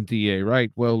assistant DA,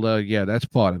 right? Well, yeah, that's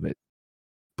part of it.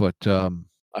 But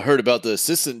I heard about the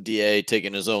assistant DA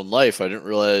taking his own life. I didn't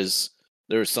realize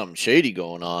there was something shady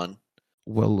going on.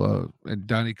 Well, and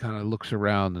Donnie kind of looks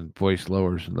around and voice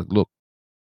lowers and like, look,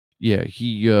 yeah,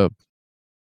 he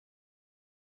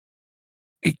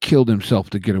killed himself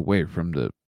to get away from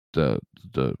the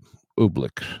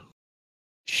Oblix.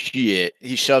 Shit.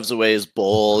 He shoves away his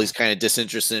bowl. He's kind of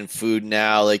disinterested in food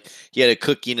now. Like, he had a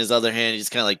cookie in his other hand. He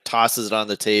just kind of like tosses it on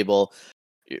the table.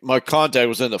 My contact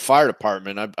was in the fire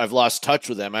department. I've lost touch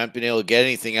with them. I haven't been able to get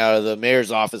anything out of the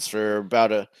mayor's office for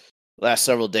about the last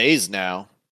several days now.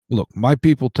 Look, my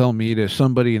people tell me there's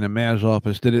somebody in the mayor's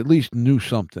office that at least knew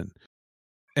something.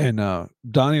 And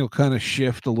Donnie will kind of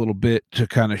shift a little bit to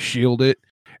kind of shield it,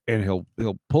 and he'll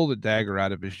pull the dagger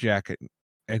out of his jacket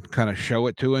and kind of show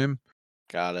it to him.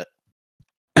 Got it.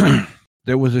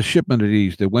 There was a shipment of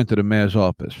these that went to the mayor's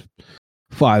office.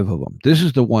 5 of them. This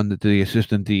is the one that the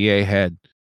assistant DA had.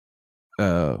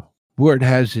 Word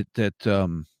has it that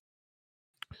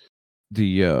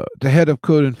the head of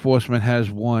code enforcement has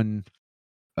one.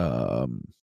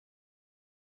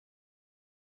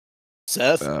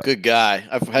 Seth, good guy.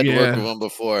 I've had to work with him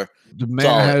before. The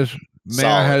mayor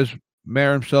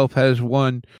himself has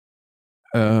one.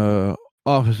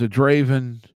 Officer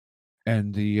Draven,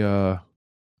 and the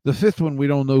 5th one we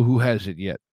don't know who has it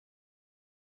yet.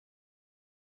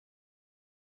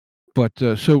 But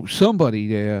so somebody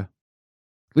there,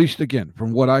 at least again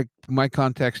from what my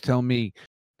contacts tell me,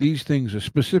 these things are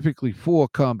specifically for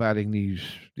combating these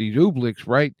Oblix,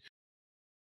 right?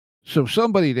 So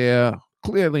somebody there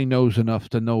clearly knows enough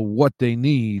to know what they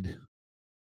need,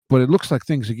 but it looks like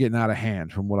things are getting out of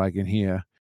hand from what I can hear.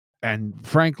 And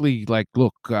frankly, like,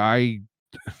 look, I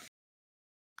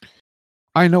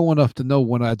know enough to know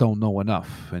when I don't know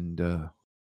enough, and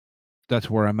that's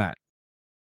where I'm at.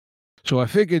 So I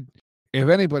figured if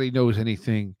anybody knows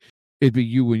anything, it'd be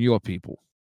you and your people.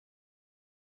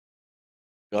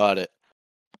 Got it.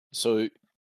 So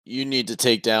you need to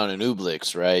take down an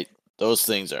Oblix, right? Those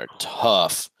things are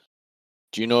tough.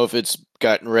 Do you know if it's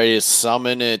gotten ready to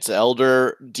summon its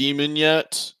elder demon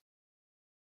yet?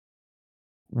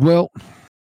 Well,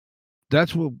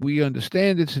 that's what we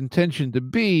understand its intention to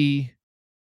be.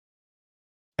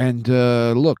 And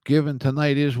look, given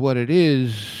tonight is what it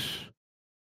is,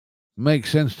 makes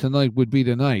sense tonight would be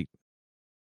the night.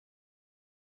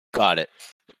 Got it.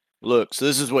 Look, so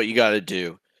this is what you got to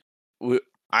do.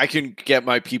 I can get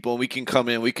my people and we can come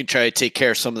in. We can try to take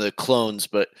care of some of the clones,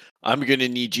 but I'm going to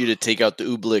need you to take out the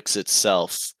Oblix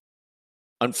itself.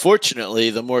 Unfortunately,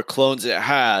 the more clones it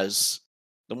has,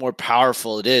 the more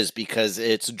powerful it is because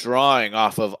it's drawing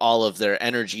off of all of their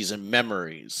energies and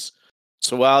memories.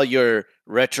 So while your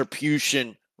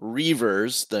Retribution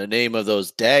Reavers, the name of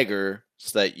those daggers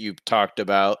that you talked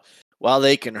about, while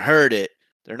they can hurt it,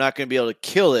 they're not going to be able to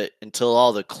kill it until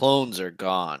all the clones are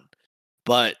gone.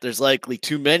 But there's likely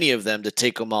too many of them to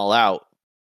take them all out.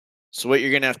 So what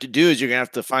you're going to have to do is you're going to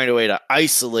have to find a way to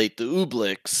isolate the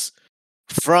Ooblix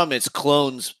from its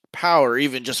clone's power,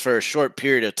 even just for a short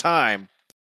period of time,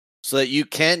 so that you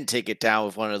can take it down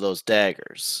with one of those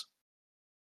daggers.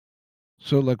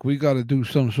 So, like, we got to do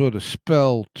some sort of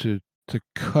spell to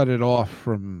cut it off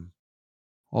from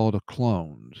all the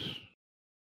clones.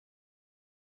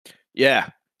 Yeah,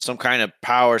 some kind of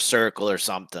power circle or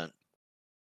something.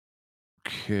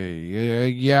 Okay,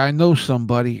 yeah, I know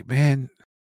somebody, man.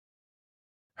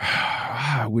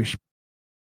 I wish.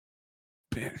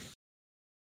 Man,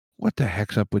 what the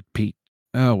heck's up with Pete?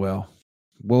 Oh well,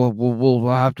 we'll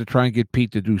have to try and get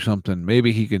Pete to do something.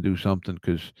 Maybe he can do something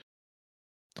because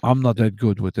I'm not that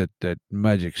good with that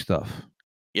magic stuff.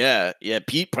 Yeah,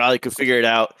 Pete probably could figure it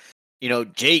out. You know,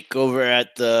 Jake over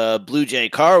at the Blue Jay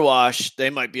Car Wash, they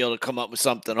might be able to come up with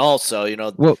something also. You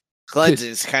know, Well, cleansing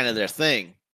is kind of their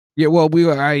thing. Yeah, well,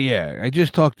 I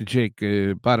just talked to Jake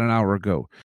about an hour ago.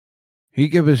 He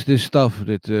gave us this stuff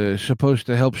that's supposed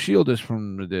to help shield us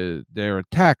from their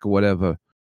attack or whatever.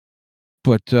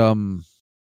 But I'm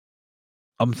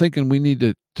thinking we need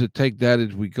to take that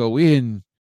as we go in,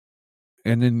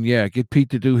 and then get Pete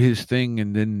to do his thing,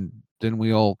 and then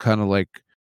we all kind of like.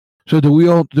 So do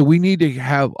we need to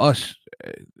have us,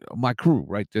 my crew,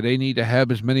 right? Do they need to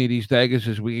have as many of these daggers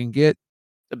as we can get?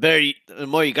 The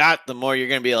more you got, the more you're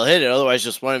going to be able to hit it. Otherwise,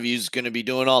 just one of you is going to be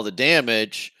doing all the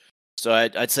damage. So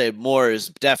I'd say more is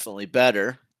definitely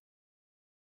better.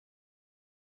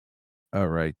 All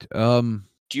right. Do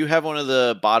you have one of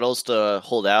the bottles to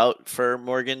hold out for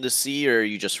Morgan to see, or are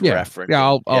you just referencing?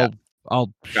 Yeah,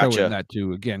 I'll show Gotcha. him that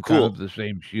too. Again, Cool. kind of the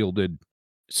same shielded.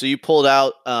 So you pulled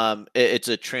out. It's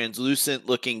a translucent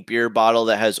looking beer bottle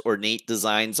that has ornate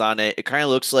designs on it. It kind of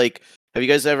looks like. Have you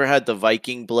guys ever had the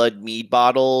Viking Blood mead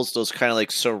bottles? Those kind of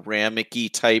like ceramic-y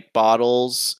type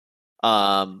bottles.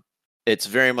 It's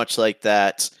very much like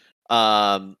that.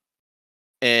 And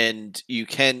you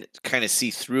can kind of see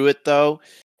through it though.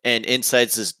 And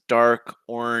inside's this dark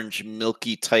orange,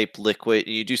 milky type liquid.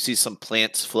 And you do see some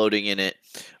plants floating in it.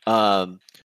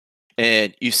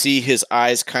 And you see his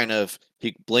eyes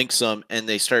he blinks them and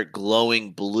they start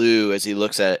glowing blue as he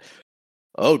looks at it.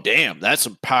 Oh, damn, that's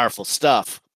some powerful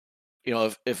stuff. You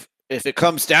know, if it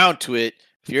comes down to it,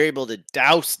 if you're able to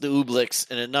douse the Ooblix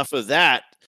and enough of that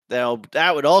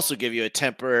would also give you a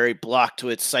temporary block to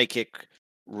its psychic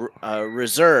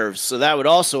reserves. So that would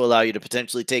also allow you to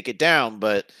potentially take it down.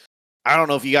 But I don't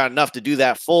know if you got enough to do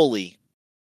that fully.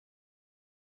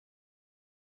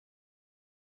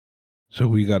 So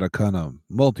we got to kind of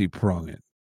multi-prong it.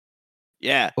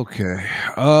 Yeah. Okay.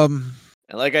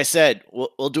 And like I said,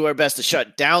 we'll do our best to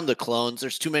shut down the clones.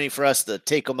 There's too many for us to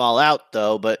take them all out,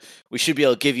 though, but we should be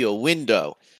able to give you a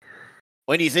window.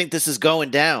 When do you think this is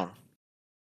going down?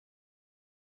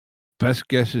 Best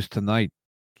guess is tonight.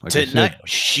 Like Tonight?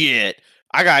 Shit.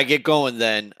 I gotta get going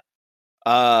then.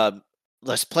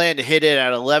 Let's plan to hit it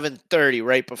at 11:30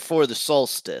 right before the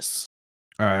solstice.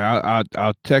 All right,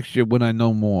 I'll text you when I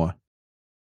know more.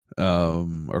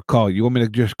 Or call you. You want me to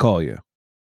just call you?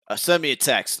 Send me a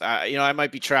text. I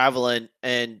might be traveling,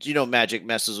 and magic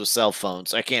messes with cell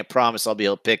phones. I can't promise I'll be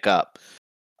able to pick up.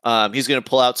 He's gonna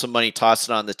pull out some money, toss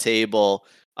it on the table.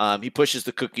 He pushes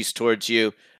the cookies towards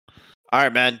you. All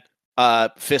right, man.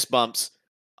 Fist bumps.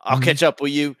 I'll catch up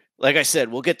with you. Like I said,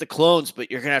 we'll get the clones,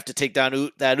 but you're gonna have to take down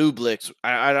that Ooblix.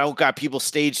 I don't got people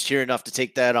staged here enough to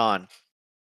take that on.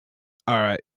 All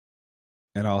right,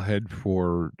 and I'll head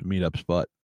for the meetup spot.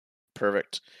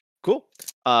 Perfect. Cool.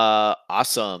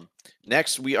 Awesome.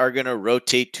 Next, we are going to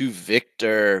rotate to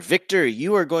Victor. Victor,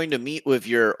 you are going to meet with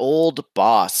your old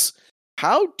boss.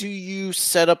 How do you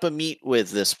set up a meet with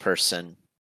this person?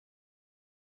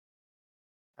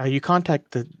 You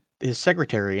contact his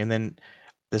secretary, and then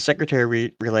the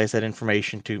secretary relays that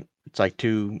information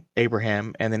to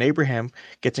Abraham, and then Abraham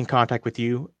gets in contact with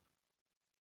you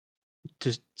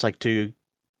to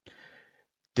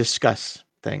discuss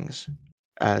things.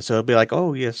 So it'll be like,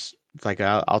 oh yes, it's like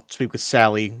I'll speak with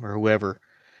Sally or whoever,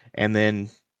 and then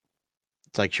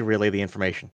it's like she'll relay the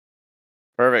information.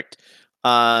 Perfect.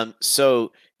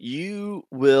 So you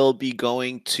will be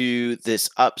going to this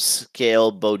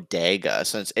upscale bodega,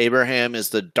 since Abraham is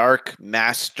the dark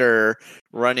master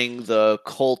running the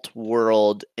cult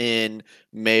world in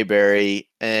Mayberry,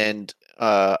 and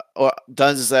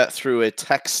does that through a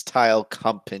textile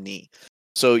company.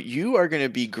 So you are going to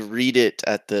be greeted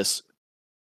at this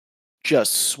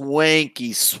just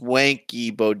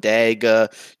swanky bodega.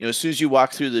 As soon as you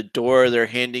walk through the door, they're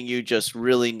handing you just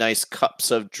really nice cups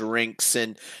of drinks,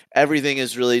 and everything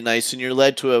is really nice. And you're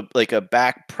led to a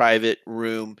back private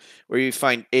room where you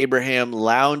find Abraham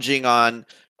lounging on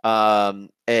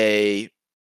a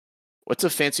what's a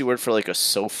fancy word for like a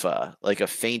sofa, like a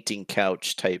fainting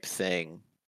couch type thing?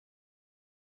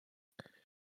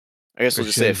 I guess we'll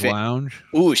just say a chaise lounge.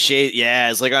 Ooh, chaise.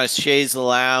 Yeah, it's like on a chaise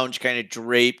lounge, kind of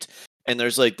draped, and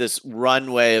there's like this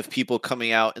runway of people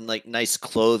coming out in like nice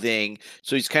clothing.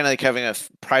 So he's kind of like having a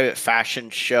private fashion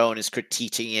show and is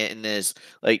critiquing it and is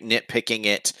like nitpicking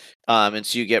it. And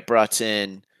so you get brought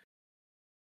in.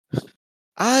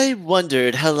 I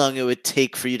wondered how long it would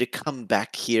take for you to come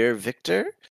back here,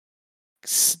 Victor.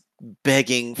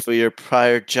 Begging for your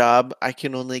prior job, I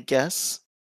can only guess.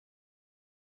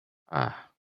 Ah,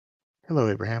 hello,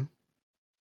 Abraham.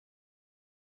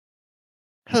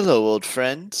 Hello, old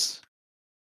friends.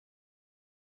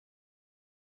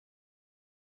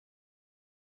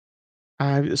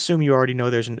 I assume you already know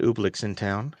there's an Ooblix in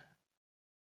town.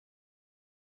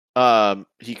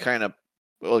 He kind of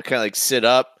like sit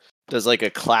up, does like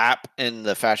a clap, and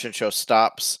the fashion show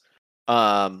stops.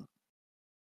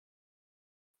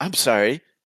 I'm sorry.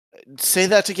 Say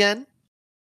that again.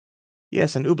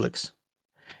 Yes, an Ooblix.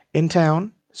 In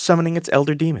town, summoning its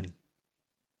elder demon.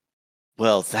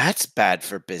 Well, that's bad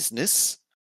for business.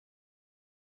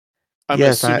 I'm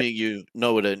Yes, assuming you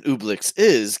know what an Ooblix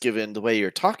is, given the way you're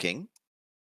talking.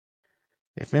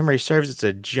 if memory serves, it's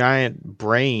a giant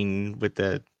brain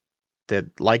that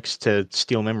likes to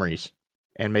steal memories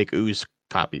and make ooze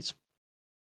copies.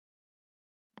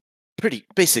 Pretty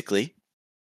basically.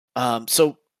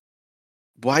 So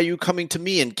why are you coming to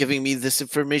me and giving me this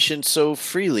information so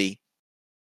freely?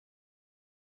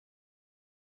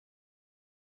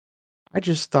 I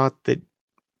just thought that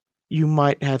you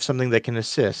might have something that can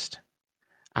assist.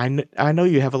 I know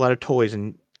you have a lot of toys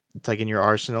and it's like in your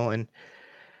arsenal, and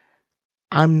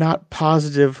I'm not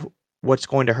positive what's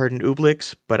going to hurt an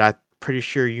Ooblix, but I'm pretty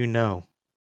sure you know.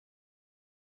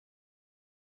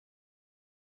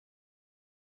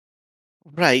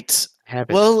 Right. Have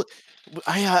it. Well,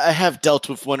 I have dealt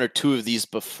with one or two of these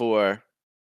before.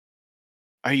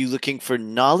 Are you looking for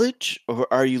knowledge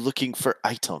or are you looking for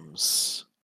items?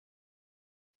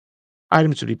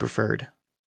 Items would be preferred.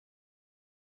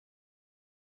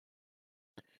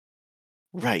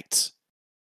 Right.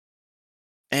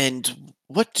 And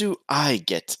what do I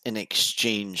get in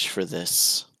exchange for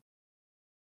this?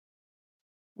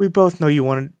 We both know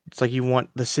it's like you want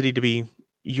the city to be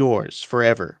yours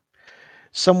forever.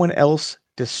 Someone else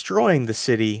destroying the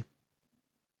city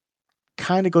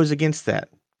kind of goes against that.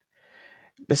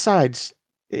 Besides,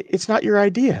 it's not your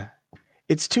idea.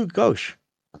 It's too gauche.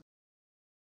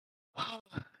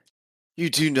 You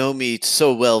do know me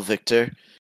so well, Victor.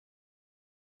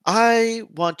 I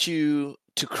want you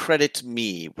to credit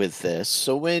me with this,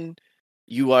 so when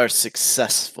you are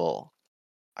successful,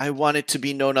 I want it to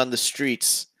be known on the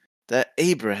streets that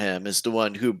Abraham is the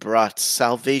one who brought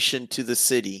salvation to the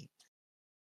city.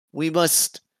 We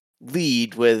must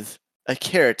lead with a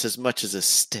carrot as much as a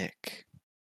stick.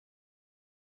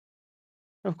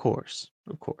 Of course.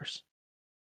 Of course.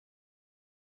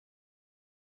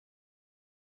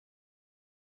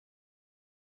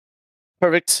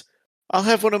 Perfect. I'll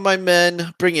have one of my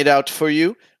men bring it out for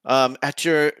you at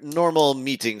your normal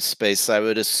meeting space, I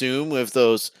would assume, with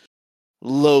those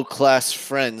low-class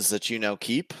friends that you now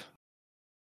keep.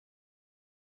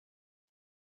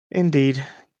 Indeed.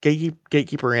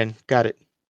 Gatekeeper in. Got it.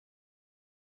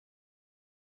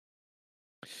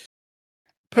 And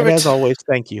Perfect. as always,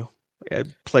 thank you.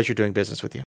 Pleasure doing business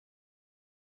with you.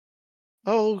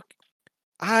 Oh,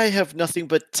 I have nothing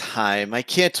but time. I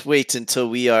can't wait until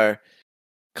we are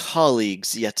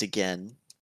colleagues yet again.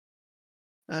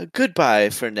 Goodbye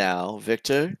for now,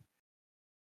 Victor.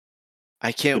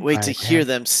 I can't wait to Goodbye, hear Abraham.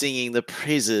 them singing the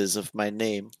praises of my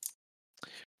name.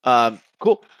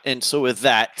 Cool. And so with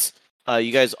that,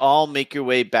 you guys all make your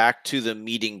way back to the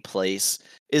meeting place.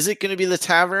 Is it going to be the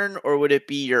tavern or would it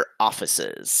be your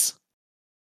offices?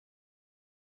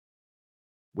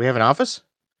 We have an office?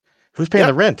 Who's paying Yep.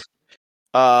 the rent?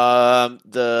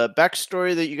 The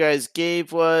backstory that you guys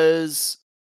gave was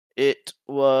where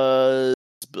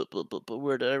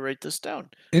did I write this down?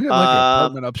 Isn't it like an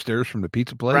apartment upstairs from the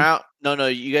pizza place? No,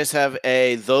 you guys have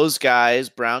those guys,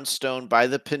 Brownstone by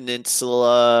the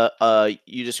peninsula.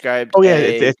 You described Oh yeah,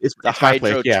 the it's my place.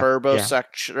 hydro Yeah, turbo yeah.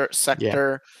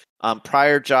 sector.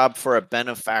 Prior job for a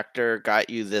benefactor got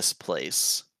you this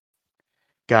place.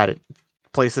 Got it.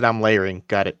 Place that I'm layering.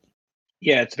 Got it.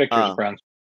 Yeah, it's Victor's Brown.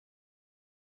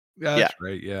 Yeah, that's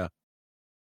right. Yeah.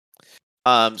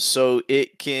 So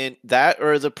it can that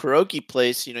or the pierogi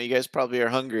place. You know, you guys probably are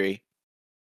hungry.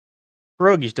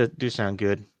 Pierogies do sound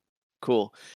good.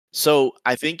 Cool. So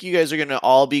I think you guys are gonna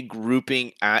all be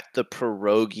grouping at the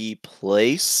pierogi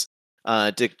place.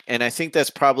 And I think that's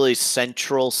probably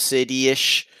central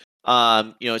city-ish.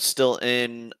 It's still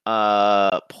in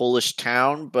Polish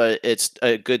town, but it's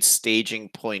a good staging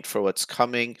point for what's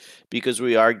coming because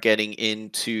we are getting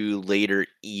into later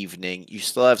evening. You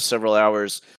still have several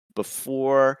hours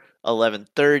before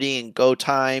 11:30 and go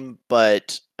time,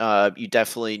 but you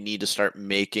definitely need to start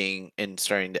making and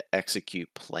starting to execute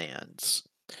plans.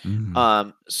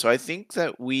 So I think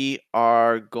that we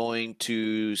are going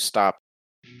to stop.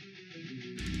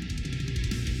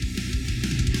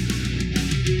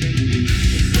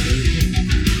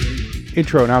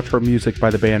 Intro and outro music by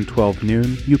the band 12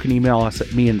 Noon. You can email us at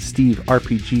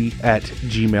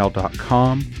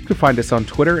meandsteverpg@gmail.com. You can find us on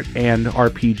Twitter at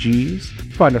 @andrpgs.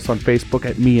 Find us on Facebook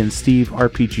at Me and Steve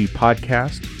RPG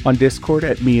Podcast. On Discord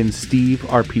at Me and Steve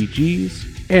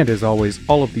RPGs. And as always,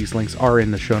 all of these links are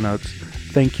in the show notes.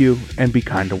 Thank you, and be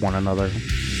kind to one another.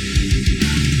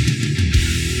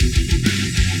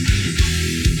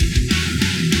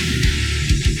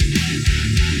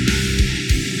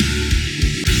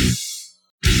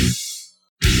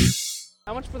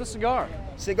 How much for the cigar?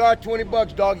 Cigar,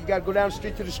 $20, dog. You gotta go down the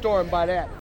street to the store and buy that.